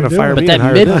what You're they're gonna fire doing. But me that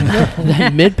and mid hire them.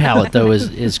 that mid palate though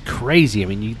is crazy. I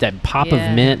mean, that pop Yeah.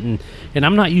 of mint and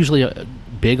I'm not usually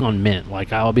big on mint.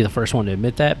 Like I'll be the first one to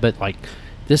admit that, but like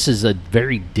this is a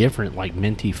very different like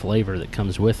minty flavor that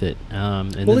comes with it.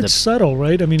 And Well, then it's subtle,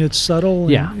 right? I mean, it's subtle.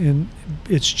 Yeah. And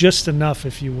it's just enough,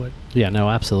 if you would. no,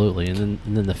 absolutely. And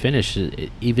then the finish,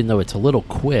 even though it's a little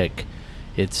quick,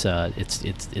 it's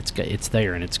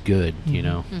there and it's good. You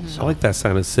know. I like that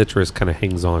sound of citrus kind of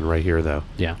hangs on right here, though.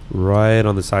 Yeah. Right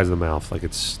on the sides of the mouth. Like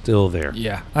it's still there.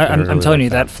 yeah. I I'm really telling like you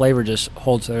that. that flavor just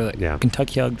holds there. Like Yeah.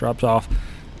 Kentucky Hug drops off.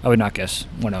 I would not guess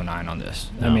 109 on this.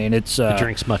 I No. mean, it's The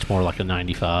drink's much more like a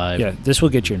 95. yeah. This will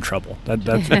get you in trouble.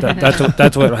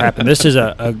 That's what will happen. This is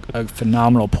a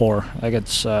phenomenal pour. Like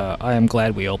it's. I am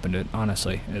glad we opened it.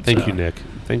 Honestly. It's, Thank you, Nick.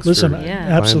 Thanks Listen, for Yeah.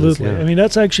 absolutely. buying this, yeah. I mean,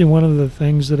 that's actually one of the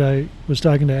things that I was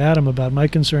talking to Adam about. My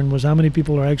concern was how many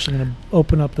people are actually going to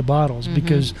open up the bottles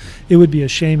because it would be a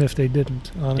shame if they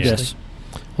didn't, honestly. Yes.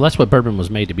 Well, that's what bourbon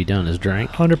was made to be done, is drank.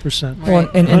 100%. Well,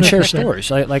 and share 100%. stories.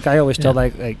 Like I always tell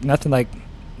Yeah. like nothing like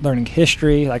learning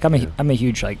history. Like I'm a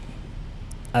huge like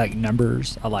like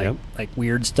numbers. I like Yep. like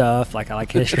weird stuff. Like I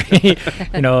like history.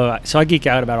 So I geek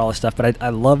out about all this stuff. But I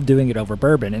love doing it over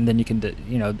bourbon. And then you can,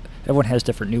 everyone has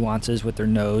different nuances with their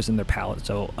nose and their palate.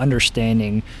 So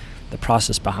understanding the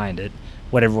process behind it,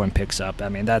 what everyone picks up. I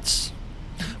mean, that's.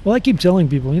 Well, I keep telling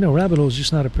people, Rabbit Hole is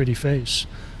just not a pretty face.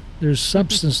 There's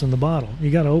substance in the bottle.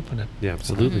 You got to open it. Yeah,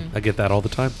 absolutely. I get that all the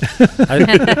time. Who's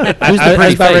the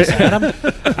pretty face, Adam?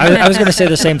 I was going to say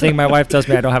the same thing. My wife tells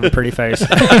me I don't have a pretty face.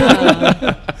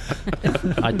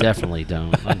 I definitely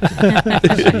don't.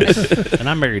 And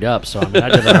I'm married up, so I did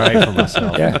it all right for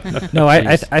myself. Yeah. No,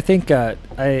 I think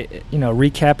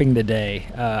recapping the day,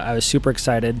 I was super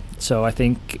excited. So I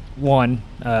think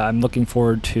I'm looking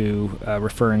forward to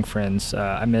referring friends.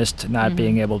 I missed not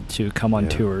being able to come on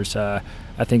tours.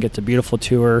 I think it's a beautiful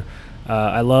tour.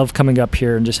 I love coming up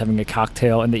here and just having a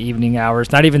cocktail in the evening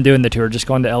hours. Not even doing the tour, just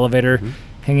going to elevator,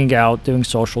 hanging out, doing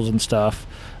socials and stuff.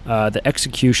 The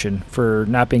execution for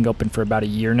not being open for about a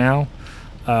year now,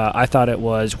 I thought it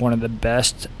was one of the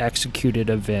best executed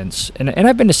events. And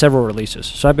I've been to several releases.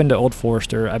 So I've been to Old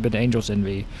Forester, I've been to Angel's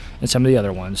Envy, and some of the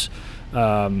other ones.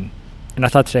 And I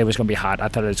thought today was going to be hot. I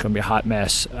thought it was going to be a hot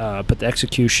mess. But the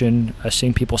execution,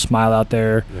 seeing people smile out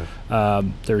there,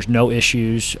 there's no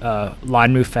issues.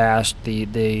 Line moved fast.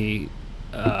 The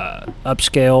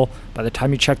upscale, by the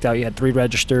time you checked out, you had 3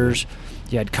 registers.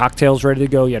 You had cocktails ready to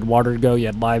go. You had water to go. You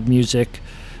had live music.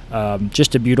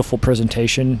 Just a beautiful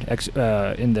presentation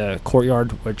in the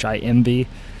courtyard, which I envy.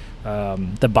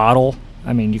 The bottle,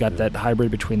 you got that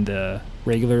hybrid between the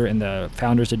regular and the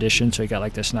Founders Edition, so you got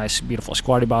like this nice, beautiful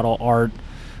squatty bottle art.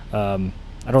 I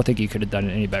don't think you could have done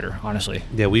it any better, honestly.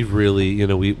 Yeah, we've really,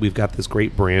 we've got this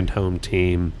great brand home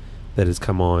team that has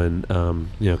come on,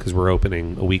 because we're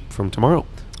opening a week from tomorrow.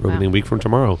 We're opening a week from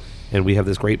tomorrow, and we have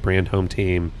this great brand home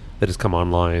team that has come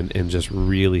online and just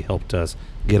really helped us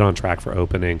get on track for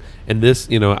opening. And this,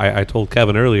 I told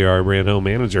Kevin earlier, our brand home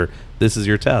manager, this is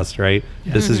your test, right?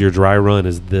 Yeah. This is your dry run,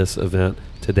 is this event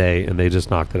today, and they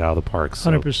just knocked it out of the park.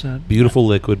 So 100%. Beautiful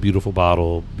liquid, beautiful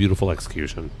bottle, beautiful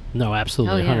execution. No,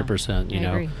 absolutely, 100%.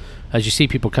 I agree. As you see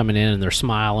people coming in and they're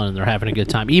smiling and they're having a good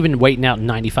time, even waiting out in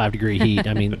 95-degree heat.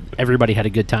 Everybody had a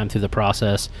good time through the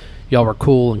process. Y'all were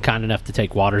cool and kind enough to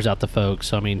take waters out to folks.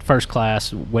 So, first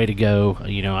class, way to go.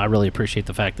 I really appreciate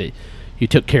the fact that you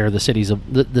took care of the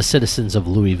citizens of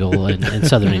Louisville and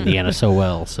Southern Indiana so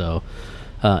well. So,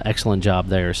 excellent job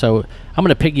there. So, I'm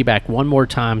going to piggyback one more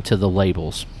time to the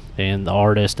labels and the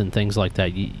artist and things like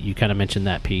that. You kind of mentioned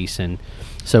that piece. And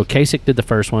so Kasich did the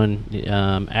first one.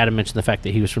 Adam mentioned the fact that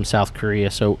he was from South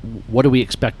Korea. So what do we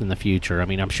expect in the future?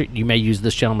 I'm sure you may use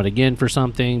this gentleman again for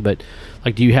something, but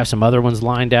do you have some other ones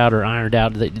lined out or ironed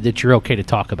out that you're okay to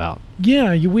talk about?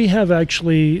 Yeah, we have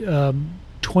actually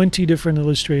 20 different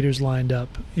illustrators lined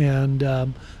up, and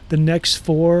the next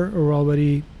 4 are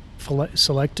already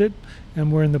selected,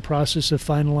 and we're in the process of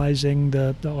finalizing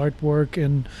the artwork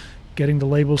and getting the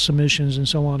label submissions and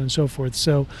so on and so forth.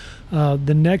 So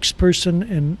the next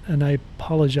person, and I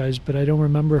apologize, but I don't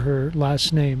remember her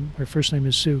last name. Her first name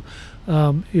is Sue,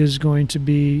 is going to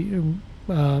be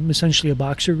essentially a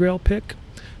Boxer Grill pick.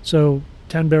 So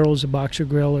 10 barrels of Boxer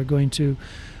Grill are going to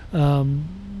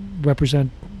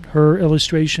represent her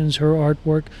illustrations, her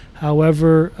artwork.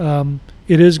 However,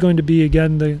 it is going to be,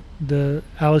 again, the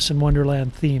Alice in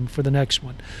Wonderland theme for the next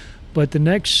one. But the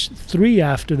next 3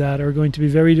 after that are going to be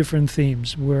very different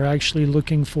themes. We're actually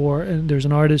looking for, and there's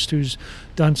an artist who's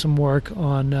done some work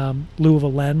on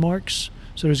Louisville landmarks.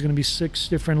 So there's going to be 6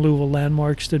 different Louisville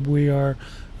landmarks that we are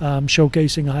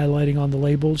showcasing, highlighting on the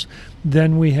labels.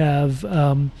 Then we have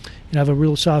a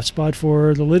real soft spot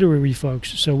for the literary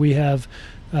folks. So we have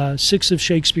 6 of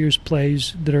Shakespeare's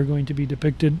plays that are going to be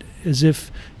depicted as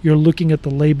if you're looking at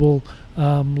the label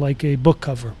like a book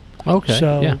cover. Okay.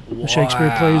 So the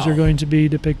Shakespeare plays are going to be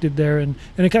depicted there, and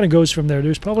it kind of goes from there.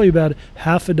 There's probably about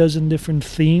half a dozen different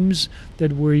themes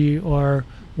that we are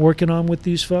working on with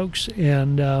these folks,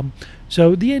 and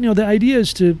so the idea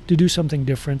is to do something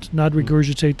different, not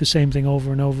regurgitate the same thing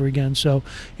over and over again. So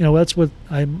that's what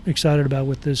I'm excited about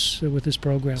with this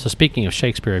program. So speaking of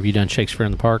Shakespeare, have you done Shakespeare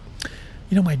in the Park?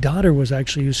 My daughter was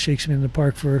actually used Shakespeare in the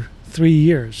Park for 3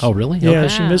 years. Oh, really? Yeah, Okay.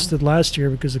 she missed it last year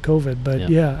because of COVID, but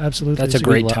yeah absolutely. That's a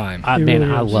great time. I really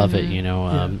love is.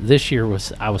 it. This year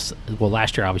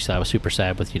last year obviously I was super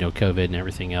sad with COVID and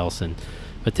everything else,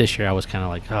 but this year I was kind of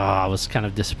like, I was kind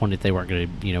of disappointed they weren't going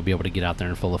to be able to get out there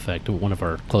in full effect. One of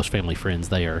our close family friends,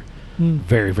 they are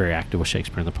very, very active with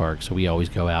Shakespeare in the Park. So we always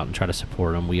go out and try to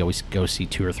support them. We always go see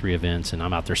 2 or 3 events, and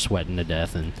I'm out there sweating to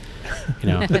death. And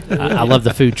I love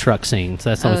the food truck scene. So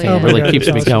that's the only thing that really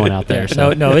keeps me going out there.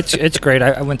 So. No, it's great.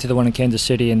 I went to the one in Kansas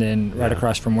City, and then right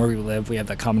across from where we live, we have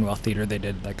the Commonwealth Theater. They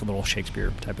did like a little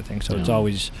Shakespeare type of thing. So it's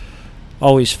always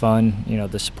fun,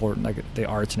 the support, like the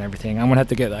arts and everything. I'm gonna have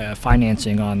to get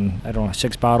financing on, I don't know,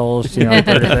 6 bottles.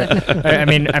 I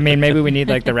mean, maybe we need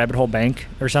like the Rabbit Hole Bank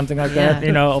or something like that.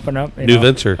 Open up. New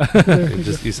venture.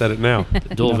 You said it now.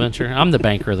 Dual venture. I'm the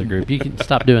banker of the group. You can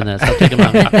stop doing that. Stop taking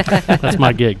my money. That's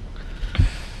my gig.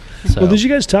 So. Well, did you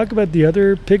guys talk about the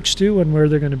other picks too, and where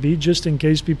they're going to be, just in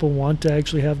case people want to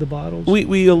actually have the bottles?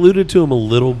 We alluded to them a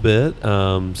little bit.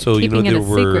 So Keeping there it a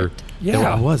were. secret.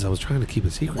 Yeah, I was trying to keep it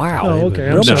secret. Wow. Oh, okay.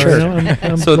 I'm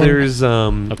sure. So there's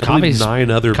I believe 9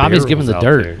 other Kavi's barrels giving the out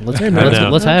dirt. there. Let's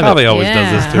have Kavi it. always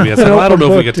does this to me. I said, well, I don't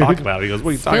know if we could talk about it. He goes,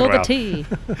 what are you talking about? Spill the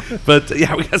tea. But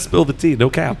yeah, we got to spill the tea. No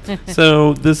cap.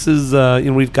 So this is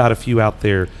we've got a few out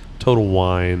there. Total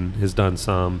Wine has done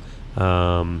some.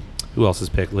 Who else has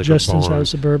picked? Liquor Justin's Barn.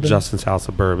 House of Bourbon. Justin's House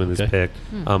of Bourbon is picked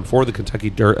for the Kentucky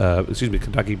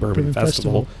Bourbon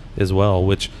Festival as well,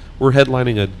 which we're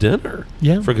headlining a dinner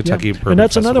for Kentucky Bourbon and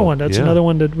that's Festival. another one. That's another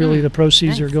one that really the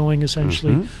proceeds Nice. are going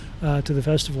essentially to the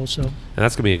festival. So And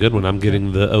that's gonna be a good one. I'm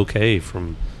getting the okay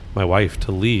from my wife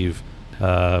to leave.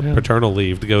 Paternal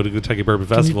leave to go to Kentucky Bourbon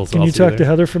Festival. Can you talk to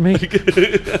Heather for me?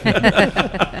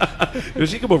 If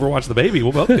she come over and watch the baby,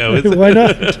 we'll both go. Why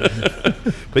not?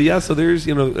 But yeah, so there's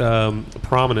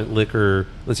prominent liquor.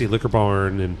 Let's see, Liquor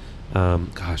Barn and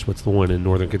what's the one in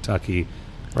Northern Kentucky,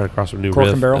 right across from New Cork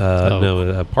Riff? and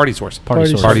Barrel? Party Source.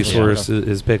 Party Party Source. Source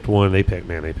is picked one. They picked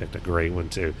a great one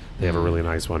too. They have a really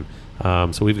nice one.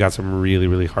 So we've got some really,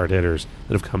 really hard hitters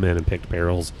that have come in and picked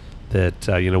barrels that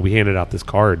we handed out this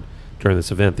card during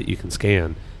this event that you can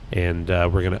scan, and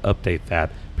we're going to update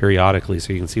that periodically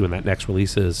so you can see when that next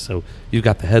release is. So you've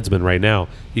got the Headsman right now.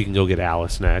 You can go get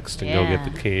Alice next, and go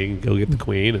get the King, go get the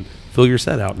Queen, and fill your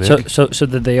set out, Nick. So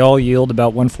did they all yield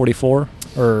about 144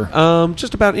 or?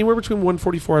 Just about anywhere between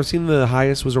 144. I've seen the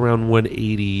highest was around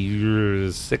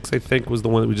 186. I think was the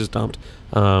one that we just dumped,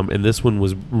 and this one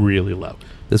was really low.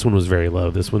 This one was very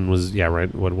low. This one was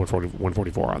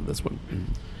 144 on this one.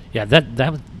 Yeah,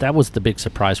 that was the big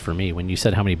surprise for me when you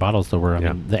said how many bottles there were. I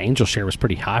mean, the Angel share was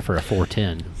pretty high for a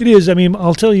 410. It is. I mean,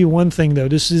 I'll tell you one thing though.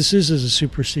 This is a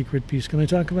super secret piece. Can I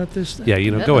talk about this? Yeah,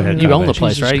 go ahead. You own the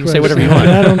place, right? You can say Christ. whatever you want.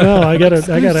 I don't know. I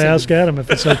gotta ask Adam if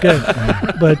it's okay.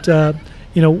 But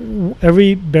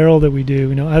every barrel that we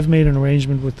do, I've made an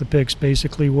arrangement with the picks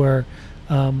basically where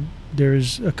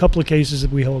there's a couple of cases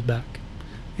that we hold back,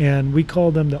 and we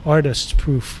call them the artist's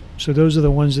proof. So those are the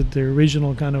ones that the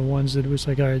original kind of ones that was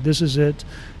like, all right, this is it.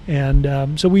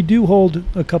 And so we do hold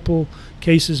a couple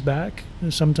cases back,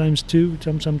 sometimes 2,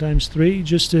 sometimes 3,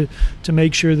 just to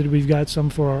make sure that we've got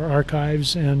some for our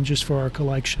archives and just for our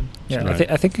collection. Yeah, Right.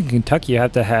 I think in Kentucky you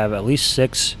have to have at least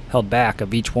 6 held back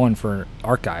of each one for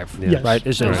archive. Yes. Right?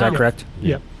 Is that correct?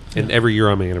 Yeah. And every year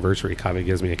on my anniversary, Kavi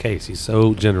gives me a case. He's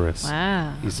so generous.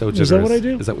 Wow. He's so Is generous. that what I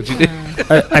do? Is that what you do?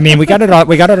 I mean, we got it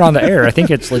on the air. I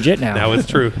think it's legit now. Now it's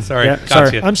true. Sorry. Yeah, Gotcha.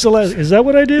 sorry. I'm still asking, is that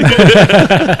what I do?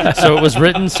 So it was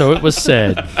written, so it was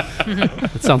said.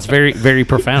 It sounds very, very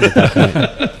profound at that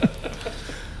point.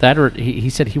 That or he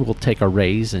said he will take a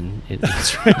raise and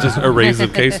Just a raise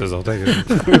of cases. I'll take it.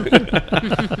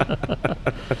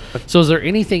 So is there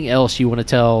anything else you want to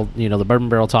tell, the Bourbon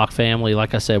Barrel Talk family?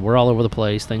 Like I said, we're all over the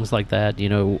place, things like that.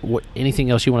 Anything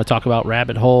else you want to talk about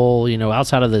Rabbit Hole,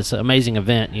 outside of this amazing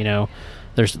event,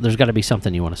 there's got to be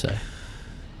something you want to say.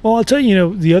 Well, I'll tell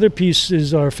you, the other piece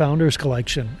is our Founders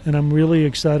Collection, and I'm really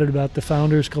excited about the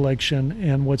Founders Collection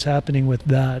and what's happening with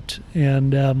that.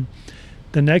 And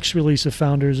the next release of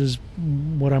Founders is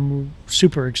what I'm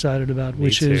super excited about,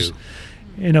 which is,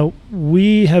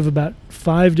 we have about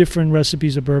 5 different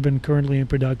recipes of bourbon currently in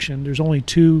production. There's only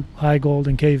 2, High Gold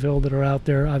and Cave Hill, that are out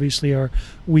there. Obviously, our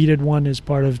wheated one is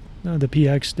part of the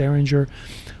PX Derringer,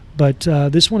 but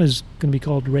this one is going to be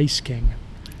called Race King,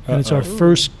 and it's our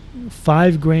first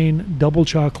 5-grain double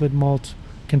chocolate malt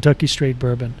Kentucky straight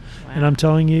bourbon. Wow. And I'm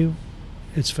telling you,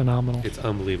 it's phenomenal. It's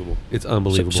unbelievable. It's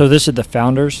unbelievable. So this is the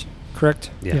Founders,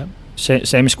 correct? yeah.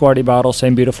 Same squatty bottle,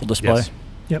 same beautiful display. Yes.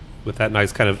 Yep. With that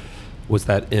nice kind of, was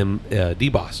that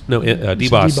debossed? No, It's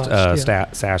debossed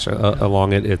debossed, sash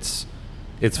along it. It's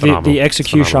phenomenal. The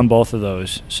execution It's on phenomenal. both of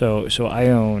those. So I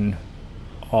own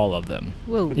all of them,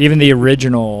 Whoa. even the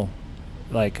original,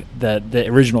 like the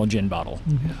original gin bottle.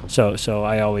 Mhm. So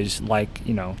I always like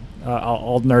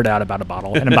I'll nerd out about a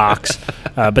bottle in a box,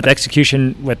 but the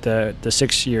execution with the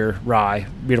 6-year rye,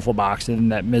 beautiful box,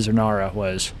 and that Mizunara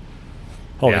was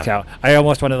Holy Yeah. cow! I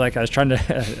almost wanted, like, I was trying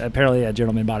to. Apparently, a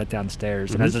gentleman bought it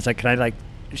downstairs, and I was just like, "Can I, like,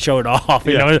 show it off?"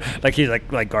 You know, like he's like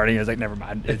guarding. I was like, "Never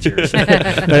mind, it's yours."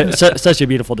 Such a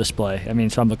beautiful display. I mean,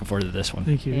 so I'm looking forward to this one.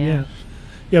 Thank you. Yeah. Yeah.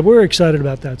 Yeah, we're excited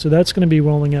about that. So that's going to be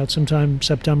rolling out sometime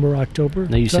September, October.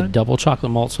 Now you time. said double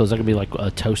chocolate malt, so is that going to be like a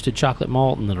toasted chocolate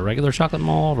malt and then a regular chocolate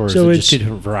malt, or So is it just it's- two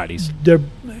different varieties?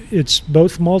 It's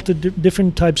both malted,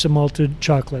 different types of malted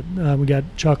chocolate. We got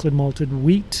chocolate malted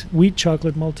wheat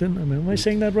chocolate malted. I mean, am I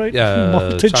saying that right?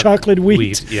 Malted chocolate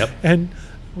wheat, Yep. and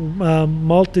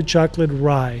malted chocolate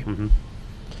rye. Hmm.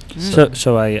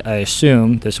 So I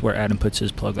assume this is where Adam puts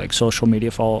his plug, like social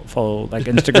media, follow like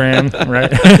Instagram,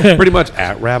 right? Pretty much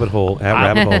at Rabbit Hole.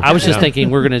 I was just Yeah.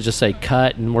 thinking we're going to just say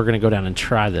cut, and we're going to go down and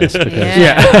try this because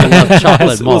Yeah. I love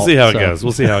chocolate We'll malt. see how it so- goes.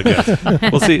 We'll see how it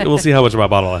goes. We'll see how much of my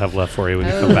bottle I have left for you when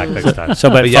you come back next time. So,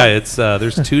 but but yeah, it's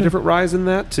there's 2 different ryes in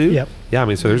that too. Yep. Yeah, I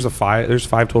mean, so there's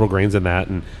five total grains in that,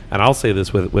 and I'll say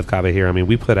this with Cave here. I mean,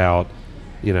 we put out,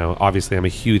 you know, obviously I'm a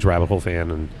huge Rabbit Hole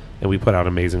fan, and we put out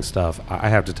amazing stuff. I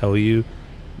have to tell you,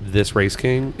 this Race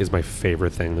King is my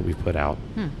favorite thing that we've put out.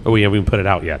 Oh, we haven't even put it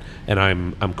out yet, and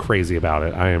I'm crazy about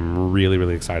it. I am really,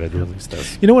 really excited to release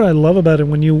this. You know what I love about it?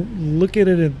 When you look at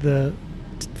it at the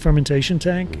fermentation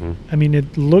tank, Mhm. I mean,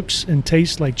 it looks and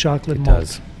tastes like chocolate It malt.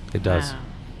 does. It does. Wow.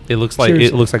 It looks like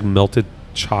Seriously. melted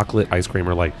chocolate ice cream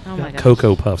or like Oh my gosh.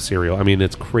 Cocoa Puff cereal. I mean,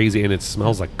 it's crazy, and it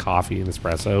smells like coffee and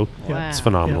espresso. Wow. It's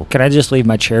phenomenal. Can I just leave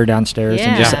my chair downstairs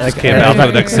and Yeah. just Yeah, like, just camp out for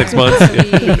the next 6 months.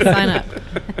 Sign up.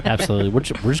 Absolutely. We're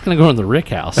just going to go in the Rick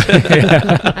House.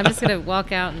 I'm just gonna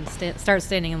walk out and start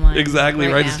standing in line. Exactly,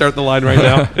 right? To now. start the line right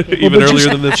now, even but earlier just,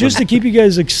 than this. Just one. to keep you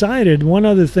guys excited, one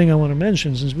other thing I want to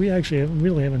mention, since we actually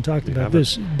really haven't talked We about haven't.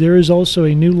 this, there is also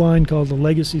a new line called the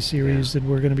Legacy Series that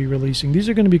we're going to be releasing. These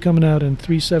are going to be coming out in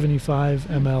 375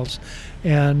 mLs,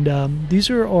 and these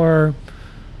are our,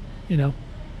 you know,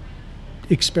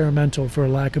 experimental, for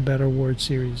lack of a better word,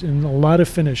 series, and a lot of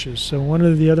finishes. So one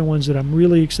of the other ones that I'm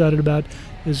really excited about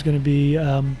is going to be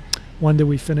one that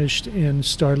we finished in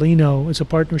Starlino. It's a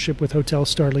partnership with Hotel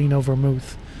Starlino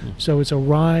Vermouth. So it's a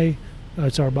rye.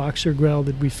 It's our Boxer Grell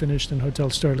that we finished in Hotel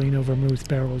Starlino Vermouth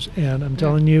barrels, and I'm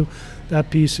telling you, that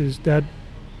piece is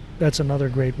that's another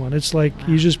great one. It's like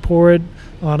you just pour it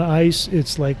on ice.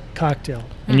 It's like cocktail.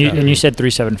 and you said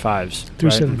 375s.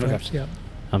 375. Yeah.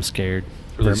 I'm scared.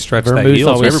 Really stretch Vermouth that yield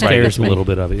so always everybody scares gets a me. little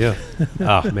bit of it. Yeah.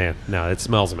 Oh man, no, it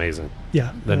smells amazing.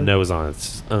 Yeah. The nose on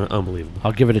it's unbelievable.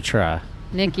 I'll give it a try.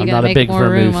 Nick, you I'm gotta not a make big more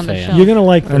room vermouth on the fan. shelf. You're gonna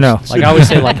like this. I know. Like I always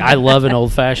say, like I love an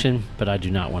old fashioned, but I do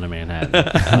not want a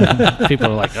Manhattan. People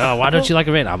are like, "Oh, why don't you like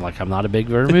a Manhattan?" I'm like, I'm not a big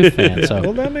vermouth fan, so,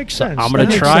 Well, that makes so sense. I'm That going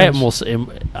to makes try it, sense. and we'll see.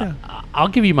 I'll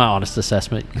give you my honest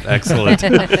assessment. Excellent.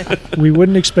 We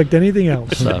wouldn't expect anything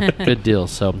else. So good deal.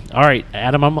 So all right,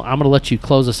 Adam, I'm going to let you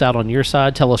close us out on your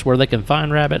side. Tell us where they can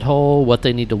find Rabbit Hole, what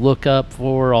they need to look up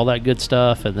for, all that good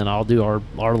stuff, and then I'll do our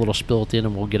little spill at the end,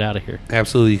 and we'll get out of here.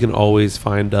 Absolutely. You can always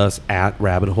find us at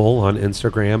Rabbit Hole on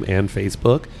Instagram and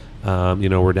Facebook. You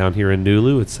know, we're down here in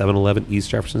Nulu at 711 East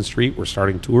Jefferson Street. We're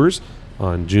starting tours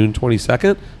on June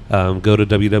 22nd. Go to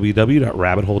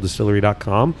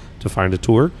www.rabbitholedistillery.com to find a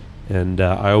tour. And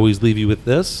I always leave you with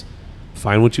this.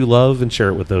 Find what you love and share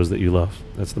it with those that you love.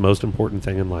 That's the most important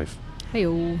thing in life.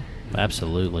 Hey-o.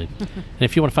 Absolutely. And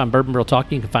if you want to find Bourbon Barrel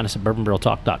Talk, you can find us at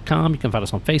bourbonbarreltalk.com. You can find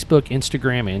us on Facebook,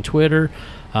 Instagram, and Twitter.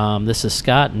 This is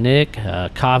Scott, Nick,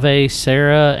 Cave,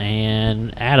 Sarah,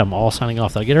 and Adam all signing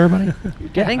off. Did I get everybody?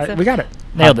 I think so. We got it.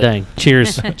 Hot Nailed it. dang.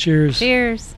 Cheers. Cheers. Cheers.